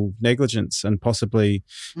medical negligence and possibly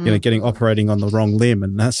getting operating on the wrong limb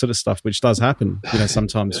and that sort of stuff, which does happen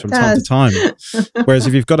sometimes from time to time. Whereas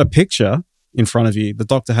if you've got a picture in front of you, the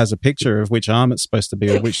doctor has a picture of which arm it's supposed to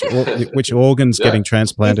be, or which organ's getting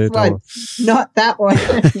transplanted, or not that one.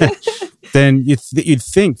 Then you'd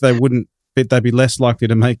think they'd be less likely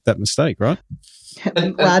to make that mistake, right?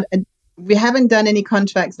 Well, we haven't done any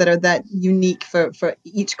contracts that are that unique for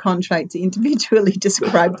each contract to individually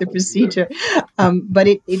describe the procedure. But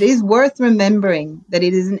it is worth remembering that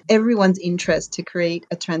it is in everyone's interest to create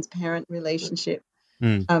a transparent relationship.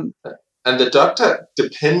 And the doctor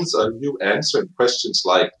depends on you answering questions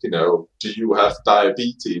like, do you have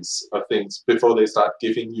diabetes or things before they start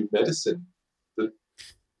giving you medicine.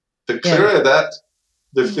 The clearer that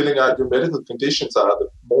the filling out your medical conditions are, the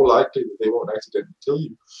more likely that they won't accidentally kill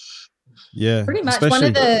you. Yeah. Pretty much. One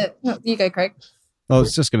of the... You go, Craig. I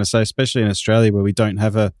was just going to say, especially in Australia where we don't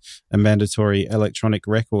have a mandatory electronic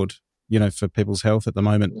record, for people's health at the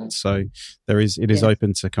moment. So it is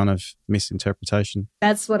open to kind of misinterpretation.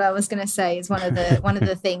 That's what I was going to say, is one of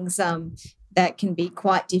the things that can be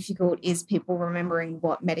quite difficult is people remembering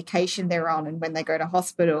what medication they're on. And when they go to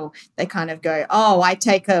hospital, they kind of go, I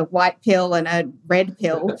take a white pill and a red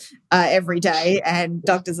pill every day. And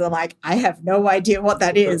doctors are like, I have no idea what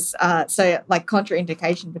that is. So like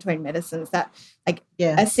contraindication between medicines, that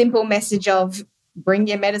a simple message of bring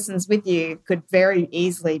your medicines with you could very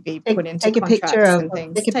easily be put into contracts and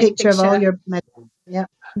things. Take a picture of all your medicines. Yeah.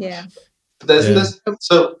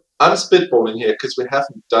 So I'm spitballing here because we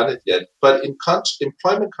haven't done it yet. But in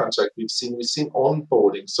employment contract, we've seen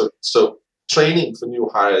onboarding. So training for new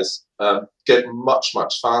hires get much,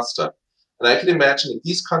 much faster. And I can imagine if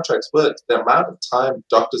these contracts work, the amount of time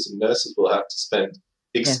doctors and nurses will have to spend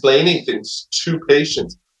explaining things to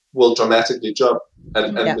patients will dramatically drop.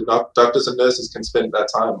 And the doctors and nurses can spend that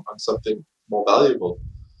time on something more valuable.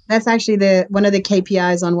 That's actually one of the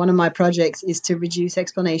KPIs on one of my projects, is to reduce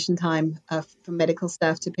explanation time from medical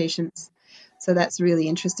staff to patients. So that's really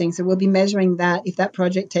interesting. So we'll be measuring that. If that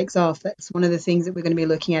project takes off, that's one of the things that we're going to be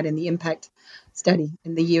looking at in the impact study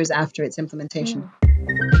in the years after its implementation.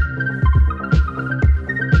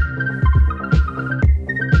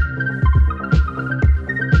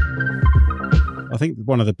 I think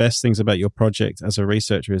one of the best things about your project as a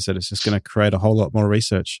researcher is that it's just going to create a whole lot more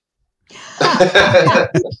research.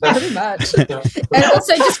 Pretty much. And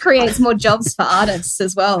also just creates more jobs for artists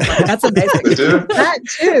as well. That's amazing. That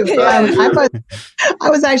too. I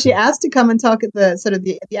was actually asked to come and talk at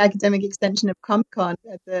the academic extension of Comic-Con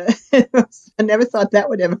I never thought that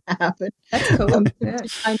would ever happen. That's cool. To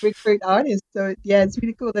try and recruit artists. So it's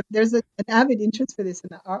really cool. There's an avid interest for this in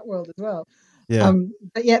the art world as well.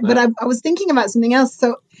 Yeah. But I was thinking about something else.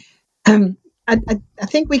 So I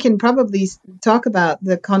think we can probably talk about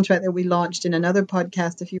the contract that we launched in another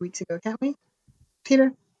podcast a few weeks ago, can't we,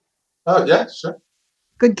 Peter? Oh, yeah, sure.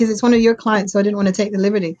 Good, because it's one of your clients, so I didn't want to take the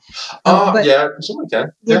liberty. Yeah, sure we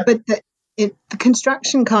can. Yeah, but the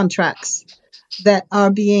construction contracts that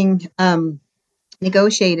are being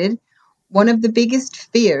negotiated, one of the biggest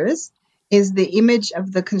fears is the image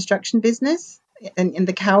of the construction business and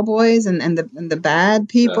the cowboys and the bad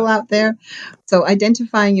people out there. So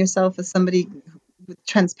identifying yourself as somebody with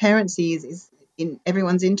transparency is in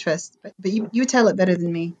everyone's interest. But you tell it better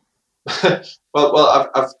than me. well,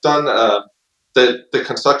 I've done the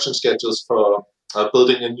construction schedules for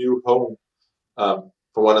building a new home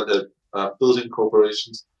for one of the building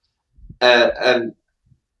corporations, and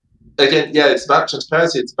again, it's about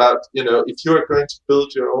transparency. It's about, if you're going to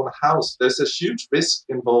build your own house, there's a huge risk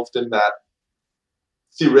involved in that,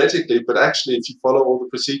 theoretically, but actually, if you follow all the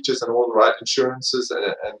procedures and all the right insurances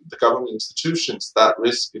and the government institutions, that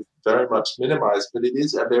risk is very much minimized. But it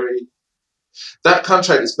is that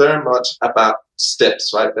contract is very much about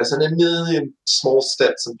steps, right? There's a million small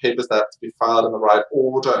steps and papers that have to be filed in the right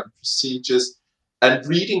order and procedures. And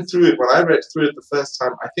reading through it, when I read through it the first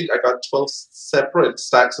time, I think I got 12 separate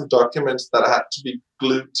stacks of documents that had to be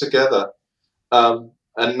glued together.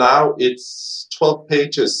 And now it's 12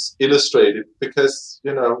 pages illustrated because,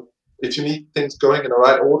 if you need things going in the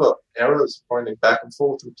right order, arrows pointing back and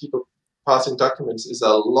forth and people passing documents is a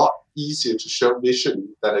lot easier to show visually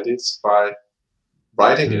than it is by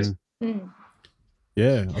writing it.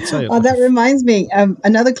 Yeah, I'd say. Oh, that reminds me,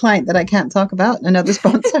 another client that I can't talk about, another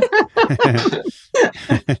sponsor.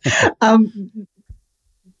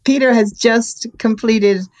 Peter has just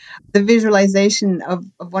completed the visualization of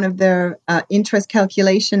one of their interest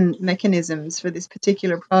calculation mechanisms for this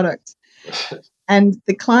particular product. And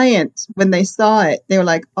the client, when they saw it, they were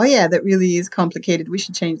like, "Oh yeah, that really is complicated. We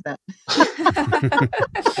should change that."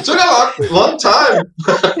 It took a long time.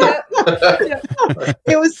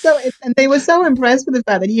 It was and they were so impressed with the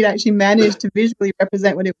fact that he'd actually managed to visually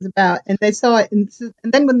represent what it was about. And they saw it, and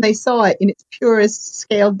then when they saw it in its purest,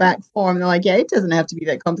 scaled back form, they're like, "Yeah, it doesn't have to be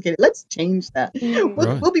that complicated. Let's change that.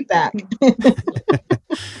 We'll be back."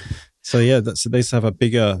 So these have a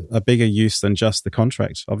bigger use than just the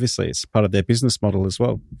contract. Obviously, it's part of their business model as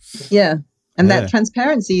well. Yeah. And that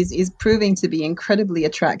transparency is proving to be incredibly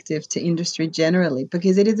attractive to industry generally,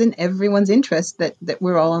 because it is in everyone's interest that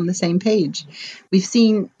we're all on the same page. We've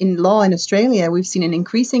seen in law in Australia, we've seen an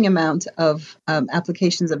increasing amount of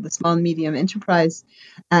applications of the Small and Medium Enterprise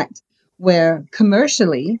Act, where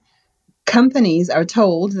commercially companies are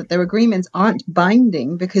told that their agreements aren't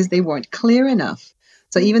binding because they weren't clear enough.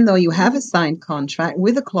 So even though you have a signed contract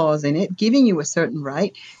with a clause in it giving you a certain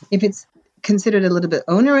right, if it's considered a little bit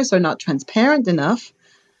onerous or not transparent enough,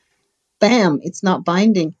 bam, it's not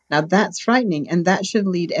binding. Now that's frightening, and that should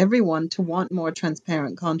lead everyone to want more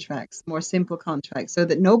transparent contracts, more simple contracts, so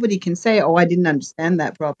that nobody can say, "Oh, I didn't understand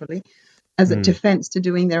that properly," as a defense to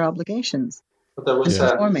doing their obligations. But there was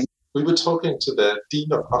we were talking to the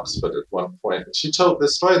Dean of Oxford at one point, and she told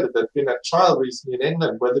this story that there'd been a trial recently in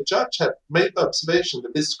England where the judge had made the observation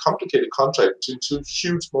that this complicated contract between two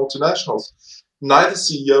huge multinationals, neither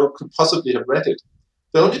CEO could possibly have read it.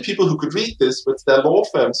 The only people who could read this were their law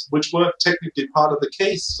firms, which weren't technically part of the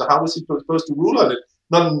case. So how was he supposed to rule on it?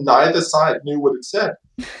 Neither side knew what it said.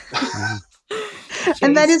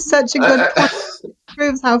 And that is such a good point. It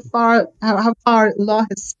proves how far law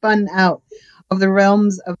has spun out of the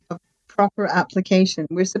realms of proper application.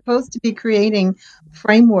 We're supposed to be creating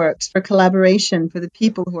frameworks for collaboration for the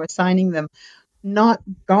people who are signing them, not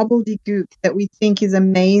gobbledygook that we think is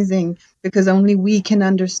amazing because only we can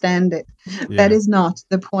understand it. Yeah. That is not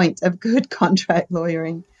the point of good contract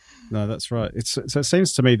lawyering. No, that's right. So it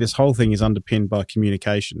seems to me this whole thing is underpinned by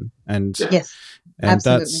communication, and yes, and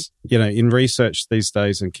absolutely. That's in research these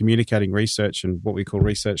days and communicating research and what we call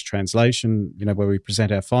research translation. Where we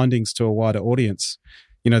present our findings to a wider audience.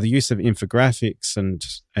 The use of infographics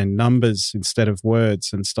and numbers instead of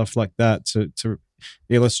words and stuff like that to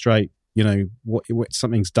illustrate what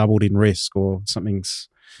something's doubled in risk or something's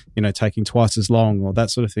taking twice as long or that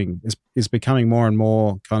sort of thing is becoming more and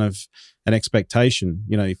more kind of an expectation,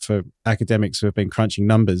 for academics who have been crunching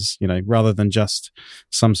numbers, rather than just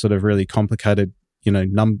some sort of really complicated,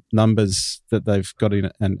 numbers that they've got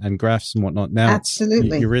in and graphs and whatnot. Now,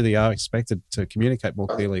 absolutely, you really are expected to communicate more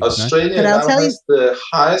clearly. Australia now has the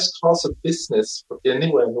highest cost of business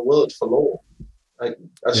anywhere in the world for law.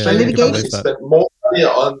 Australian companies spend more money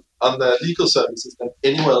on their legal services than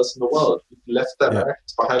anywhere else in the world. We've left their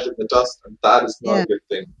Americans behind in the dust, and that is not a good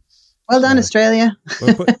thing. Well done, Australia. Well,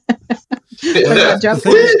 number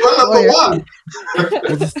one. Well,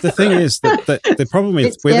 the thing is that the problem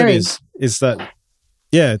with it is that,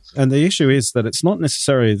 yeah, and the issue is that it's not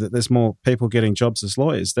necessarily that there's more people getting jobs as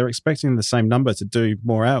lawyers. They're expecting the same number to do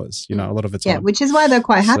more hours, a lot of the time. Yeah, which is why they're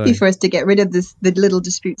quite happy for us to get rid of the little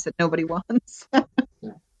disputes that nobody wants.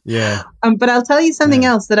 Yeah. But I'll tell you something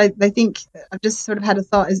else that I think I've just sort of had a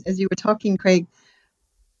thought as you were talking, Craig.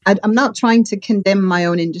 I'm not trying to condemn my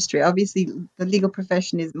own industry. Obviously, the legal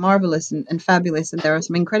profession is marvelous and fabulous, and there are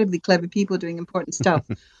some incredibly clever people doing important stuff.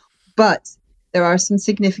 But there are some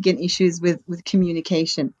significant issues with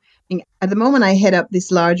communication. I mean, at the moment, I head up this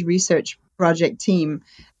large research project team,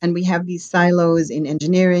 and we have these silos in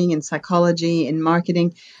engineering, in psychology, in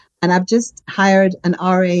marketing, and I've just hired an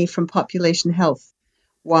RA from population health.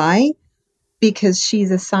 Why? Because she's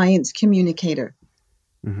a science communicator.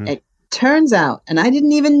 Mm-hmm. It turns out, and I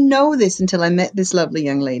didn't even know this until I met this lovely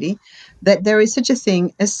young lady, that there is such a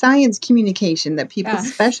thing as science communication, that people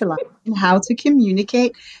specialize in how to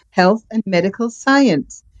communicate health and medical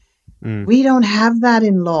science. We don't have that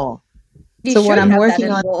in law. So what I'm working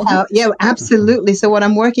on now, absolutely. So what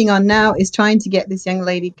I'm working on now is trying to get this young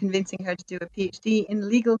lady, convincing her to do a PhD in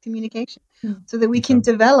legal communication, so that we can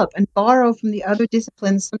develop and borrow from the other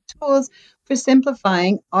disciplines some tools for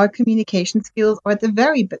simplifying our communication skills, or at the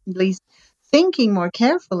very least, thinking more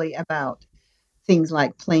carefully about things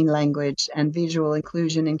like plain language and visual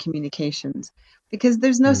inclusion in communications, because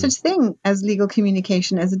there's no such thing as legal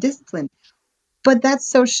communication as a discipline. But that's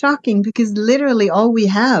so shocking, because literally all we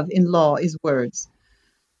have in law is words,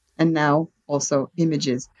 and now also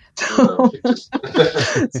images. So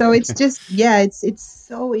it's just, it's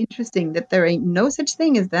so interesting that there ain't no such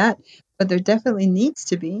thing as that, but there definitely needs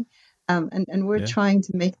to be. And we're trying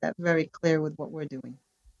to make that very clear with what we're doing.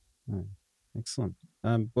 Excellent.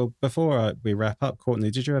 Well, before we wrap up, Courtney,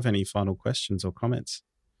 did you have any final questions or comments?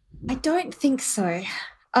 I don't think so.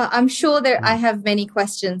 I'm sure I have many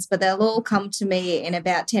questions, but they'll all come to me in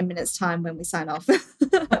about 10 minutes' time when we sign off.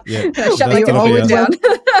 Yeah. Shut my computer down.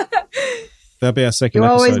 That'll be our second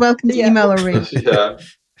You're episode. Always welcome to email or ring.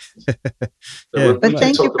 But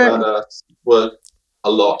thank you for about work a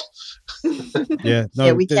lot. We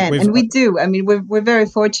can, and we do. I mean, we're very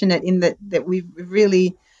fortunate in that we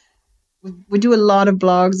really. We do a lot of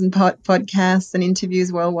blogs and podcasts and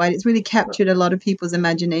interviews worldwide. It's really captured a lot of people's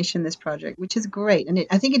imagination, this project, which is great. And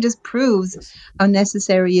I think it just proves how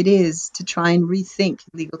necessary it is to try and rethink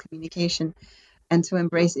legal communication and to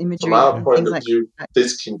embrace imagery. From our point of view,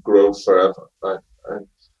 this can grow forever. Right?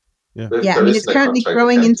 I mean, it's currently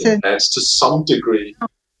growing into... to some degree.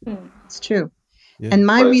 It's true. Yeah. And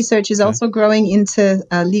my research is also growing into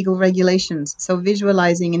legal regulations. So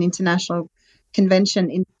visualizing an international convention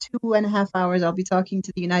in 2.5 hours, I'll be talking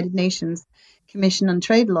to the United Nations Commission on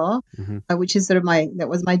Trade Law, which is sort of that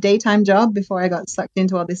was my daytime job before I got sucked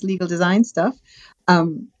into all this legal design stuff.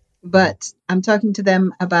 But I'm talking to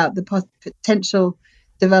them about the potential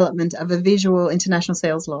development of a visual international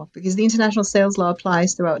sales law, because the international sales law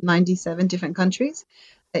applies throughout 97 different countries.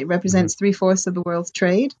 It represents 3/4 of the world's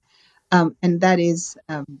trade. And that is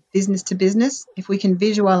business to business. If we can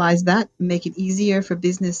visualize that, make it easier for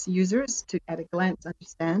business users to at a glance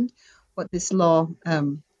understand what this law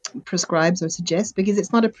prescribes or suggests, because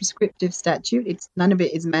it's not a prescriptive statute. None of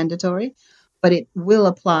it is mandatory, but it will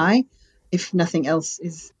apply if nothing else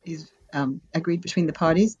is agreed between the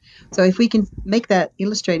parties. So if we can make that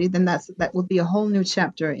illustrated, then that will be a whole new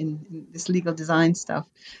chapter in this legal design stuff.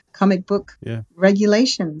 Comic book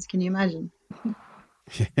regulations. Can you imagine?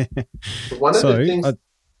 One of the things.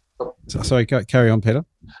 Sorry, carry on, Peter.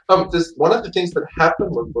 One of the things that happen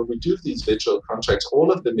when we do these visual contracts,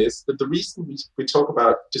 all of them, is that the reason we talk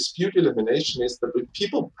about dispute elimination is that when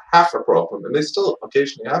people have a problem, and they still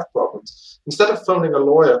occasionally have problems, instead of phoning a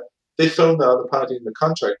lawyer, they phone the other party in the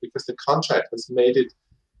contract, because the contract has made it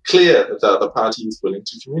clear that the other party is willing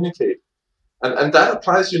to communicate. And that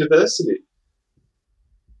applies universally.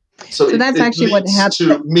 So that's actually what happens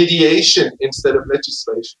to mediation instead of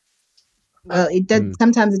legislation. Well, it does.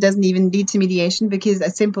 Sometimes it doesn't even lead to mediation, because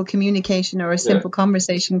a simple communication or a simple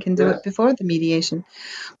conversation can do it before the mediation.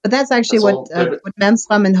 But that's actually what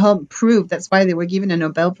Malmström and Holm proved. That's why they were given a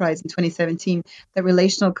Nobel Prize in 2017. That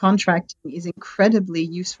relational contracting is incredibly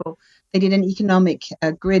useful. They did an economic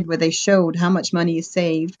grid where they showed how much money is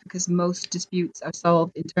saved, because most disputes are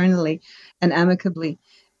solved internally and amicably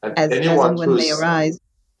as and when they arise.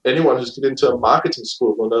 Anyone who's been into a marketing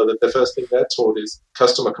school will know that the first thing they're taught is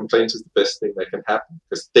customer complaint is the best thing that can happen,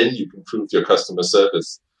 because then you can prove your customer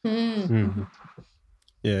service.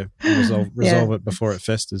 Yeah, resolve it before it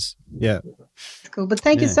festers. Yeah, cool. But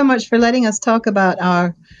thank you so much for letting us talk about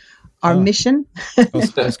our mission. I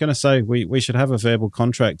was going to say, we should have a verbal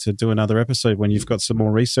contract to do another episode when you've got some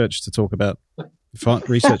more research to talk about.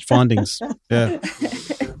 Research findings. Yeah.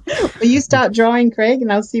 Well, you start drawing, Craig,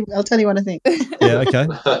 and I'll tell you what I think. Yeah, okay.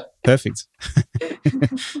 Perfect.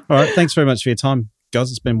 All right. Thanks very much for your time, guys.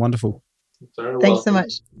 It's been wonderful. Thanks so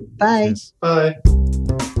much. Bye. Cheers. Bye.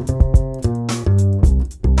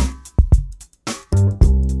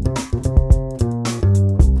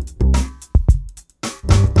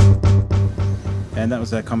 And that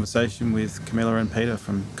was our conversation with Camilla and Peter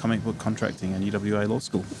from Comic Book Contracting and UWA Law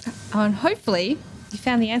School. And hopefully you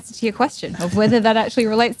found the answer to your question of whether that actually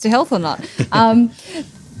relates to health or not.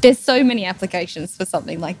 There's so many applications for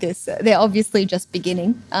something like this. They're obviously just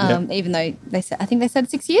beginning, even though I think they said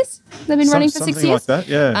 6 years. They've been running for 6 years. Something like that,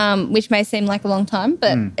 yeah. Which may seem like a long time,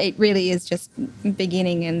 but it really is just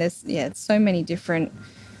beginning. And there's so many different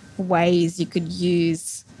ways you could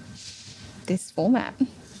use this format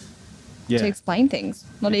to explain things,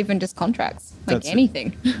 not even just contracts, like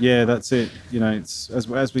anything. Yeah, that's it. You know, it's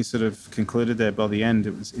as we sort of concluded there by the end,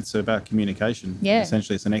 it's about communication. Yeah.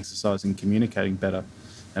 Essentially, it's an exercise in communicating better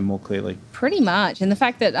and more clearly. Pretty much. And the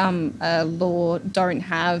fact that law don't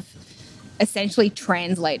have essentially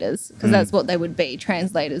translators, because that's what they would be,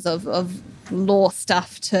 translators of law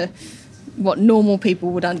stuff to what normal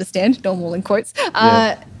people would understand, normal in quotes,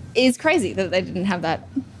 is crazy that they didn't have that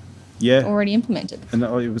already implemented. And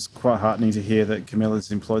it was quite heartening to hear that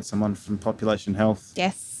Camilla's employed someone from Population Health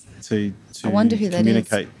to I wonder who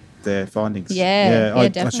communicate their findings.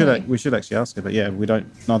 Definitely. We should actually ask her, but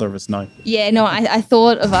neither of us know. Yeah, no, I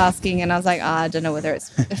thought of asking and I was like, I don't know whether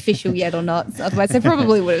it's official yet or not. Otherwise, they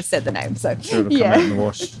probably would have said the name. So sure, it'll come out in the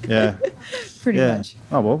wash. Yeah. Pretty much.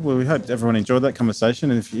 Oh, well, we hope everyone enjoyed that conversation.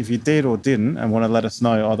 And if you did or didn't and want to let us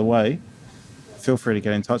know either way, feel free to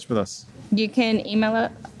get in touch with us. You can email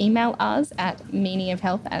us at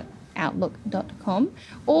meaningofhealth@outlook.com,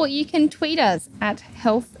 or you can tweet us at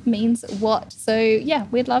healthmeanswhat. So,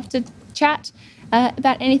 we'd love to chat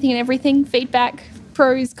about anything and everything, feedback,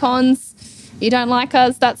 pros, cons. You don't like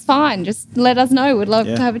us, that's fine. Just let us know. We'd love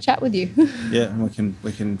to have a chat with you. And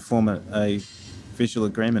we can form a visual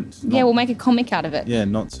agreement. We'll make a comic out of it. Yeah,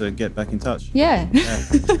 not to get back in touch. Yeah.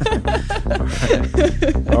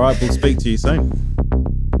 All right, we'll speak to you soon.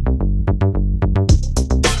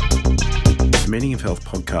 The Meaning of Health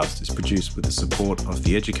podcast is produced with the support of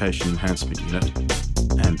the Education Enhancement Unit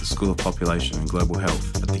and the School of Population and Global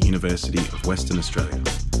Health at the University of Western Australia.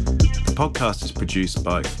 The podcast is produced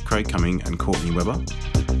by Craig Cumming and Courtney Webber,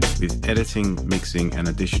 with editing, mixing and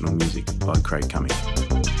additional music by Craig Cumming.